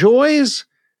enjoys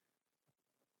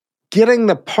getting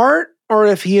the part or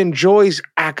if he enjoys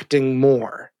acting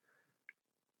more.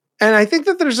 And I think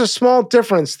that there's a small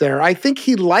difference there. I think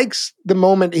he likes the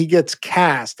moment he gets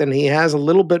cast and he has a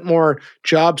little bit more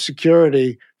job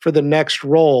security for the next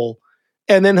role,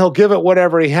 and then he'll give it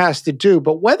whatever he has to do.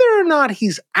 But whether or not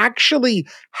he's actually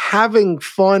having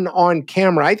fun on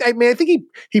camera, I mean, I think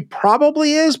he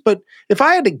probably is. But if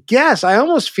I had to guess, I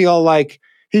almost feel like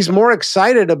he's more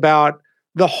excited about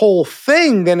the whole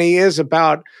thing than he is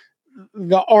about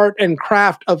the art and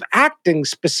craft of acting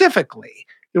specifically,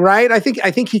 right? I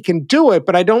think he can do it,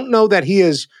 but I don't know that he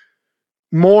is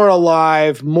more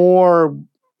alive, more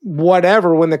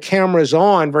whatever when the camera's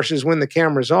on versus when the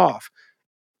camera's off.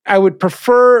 I would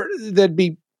prefer that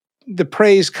the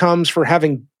praise comes for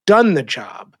having done the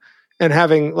job and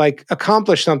having, like,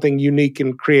 accomplished something unique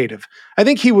and creative. I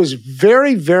think he was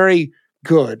very, very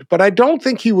good, but I don't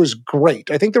think he was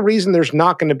great. I think the reason there's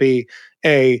not going to be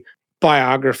a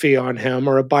biography on him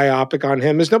or a biopic on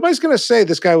him is nobody's going to say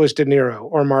this guy was De Niro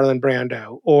or Marlon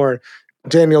Brando or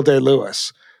Daniel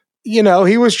Day-Lewis.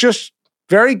 He was just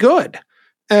very good.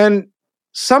 And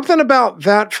something about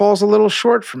that falls a little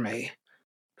short for me.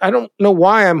 I don't know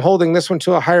why I'm holding this one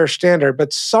to a higher standard,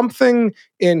 but something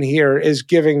in here is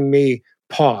giving me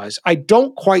pause. I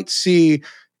don't quite see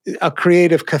a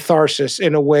creative catharsis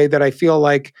in a way that I feel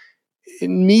like it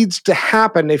needs to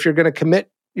happen if you're going to commit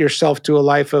yourself to a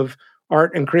life of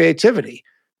art and creativity.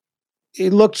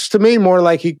 It looks to me more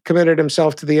like he committed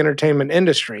himself to the entertainment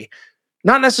industry.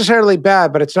 Not necessarily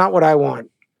bad, but it's not what I want.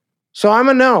 So I'm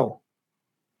a no.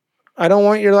 I don't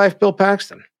want your life, Bill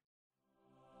Paxton.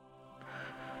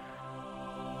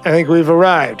 I think we've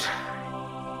arrived.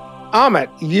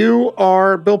 Amit, you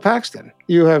are Bill Paxton.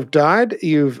 You have died.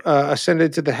 You've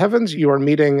ascended to the heavens. You are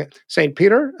meeting St.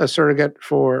 Peter, a surrogate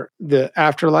for the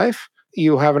afterlife.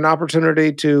 You have an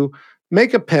opportunity to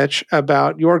make a pitch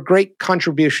about your great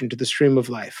contribution to the stream of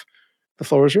life. The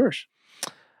floor is yours.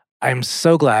 I'm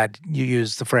so glad you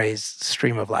used the phrase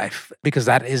stream of life, because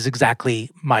that is exactly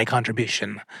my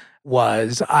contribution.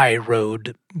 I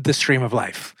rode the stream of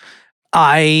life.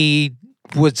 I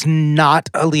was not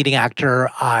a leading actor.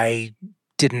 I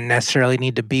didn't necessarily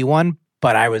need to be one,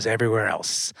 but I was everywhere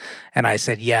else. And I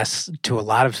said yes to a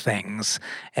lot of things.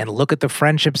 And look at the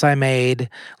friendships I made,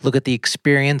 look at the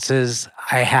experiences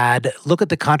I had, look at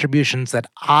the contributions that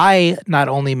I not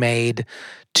only made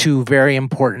to very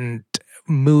important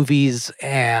movies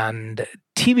and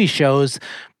TV shows,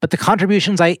 but the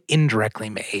contributions I indirectly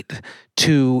made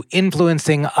to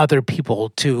influencing other people,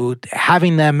 to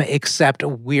having them accept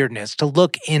weirdness, to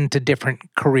look into different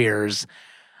careers.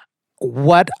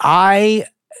 What I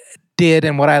did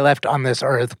and what I left on this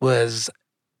earth was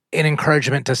an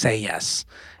encouragement to say yes,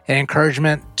 an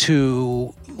encouragement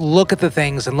to look at the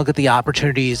things and look at the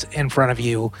opportunities in front of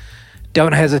you.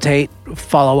 Don't hesitate,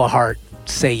 follow a heart,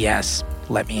 say yes,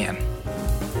 let me in.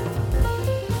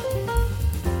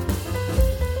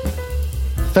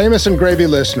 Famous and Gravy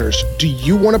listeners, do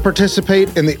you want to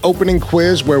participate in the opening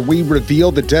quiz where we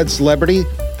reveal the dead celebrity?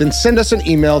 Then send us an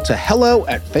email to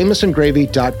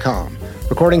hello@famousandgravy.com.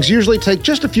 Recordings usually take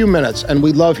just a few minutes, and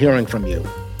we love hearing from you.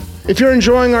 If you're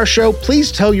enjoying our show,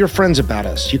 please tell your friends about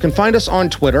us. You can find us on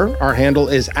Twitter. Our handle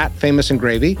is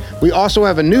 @famousandgravy. We also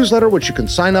have a newsletter which you can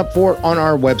sign up for on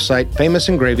our website,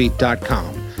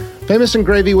 famousandgravy.com. Famous and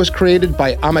Gravy was created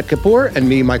by Amit Kapoor and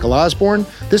me, Michael Osborne.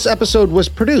 This episode was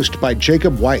produced by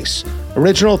Jacob Weiss.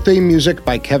 Original theme music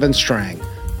by Kevin Strang.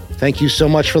 Thank you so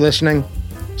much for listening.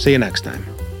 See you next time.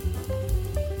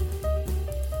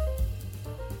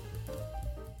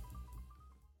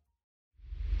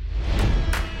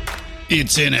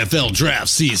 It's NFL draft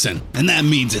season, and that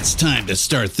means it's time to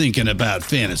start thinking about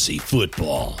fantasy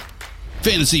football.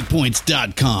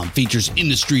 FantasyPoints.com features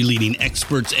industry-leading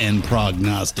experts and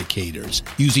prognosticators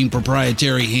using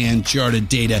proprietary hand-charted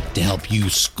data to help you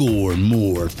score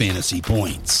more fantasy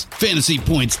points.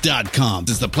 FantasyPoints.com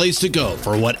is the place to go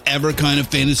for whatever kind of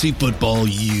fantasy football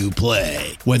you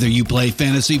play. Whether you play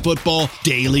fantasy football,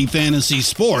 daily fantasy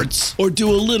sports, or do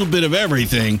a little bit of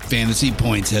everything, Fantasy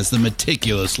Points has the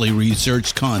meticulously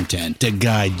researched content to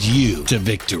guide you to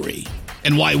victory.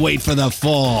 And why wait for the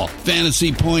fall?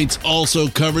 Fantasy Points also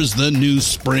covers the new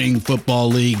spring football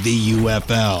league, the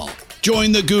UFL.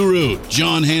 Join the guru,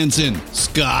 John Hansen,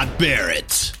 Scott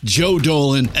Barrett, Joe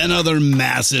Dolan, and other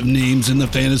massive names in the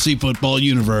fantasy football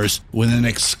universe with an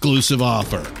exclusive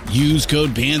offer. Use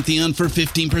code Pantheon for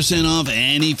 15% off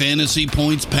any Fantasy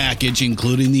Points package,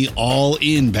 including the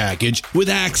all-in package, with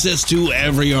access to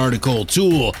every article,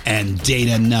 tool, and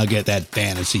data nugget that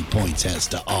Fantasy Points has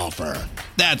to offer.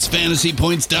 That's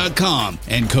FantasyPoints.com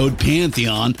and code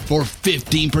Pantheon for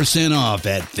 15% off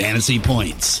at Fantasy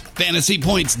Points.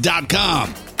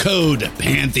 FantasyPoints.com, code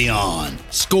Pantheon.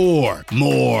 Score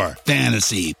more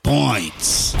fantasy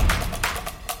points.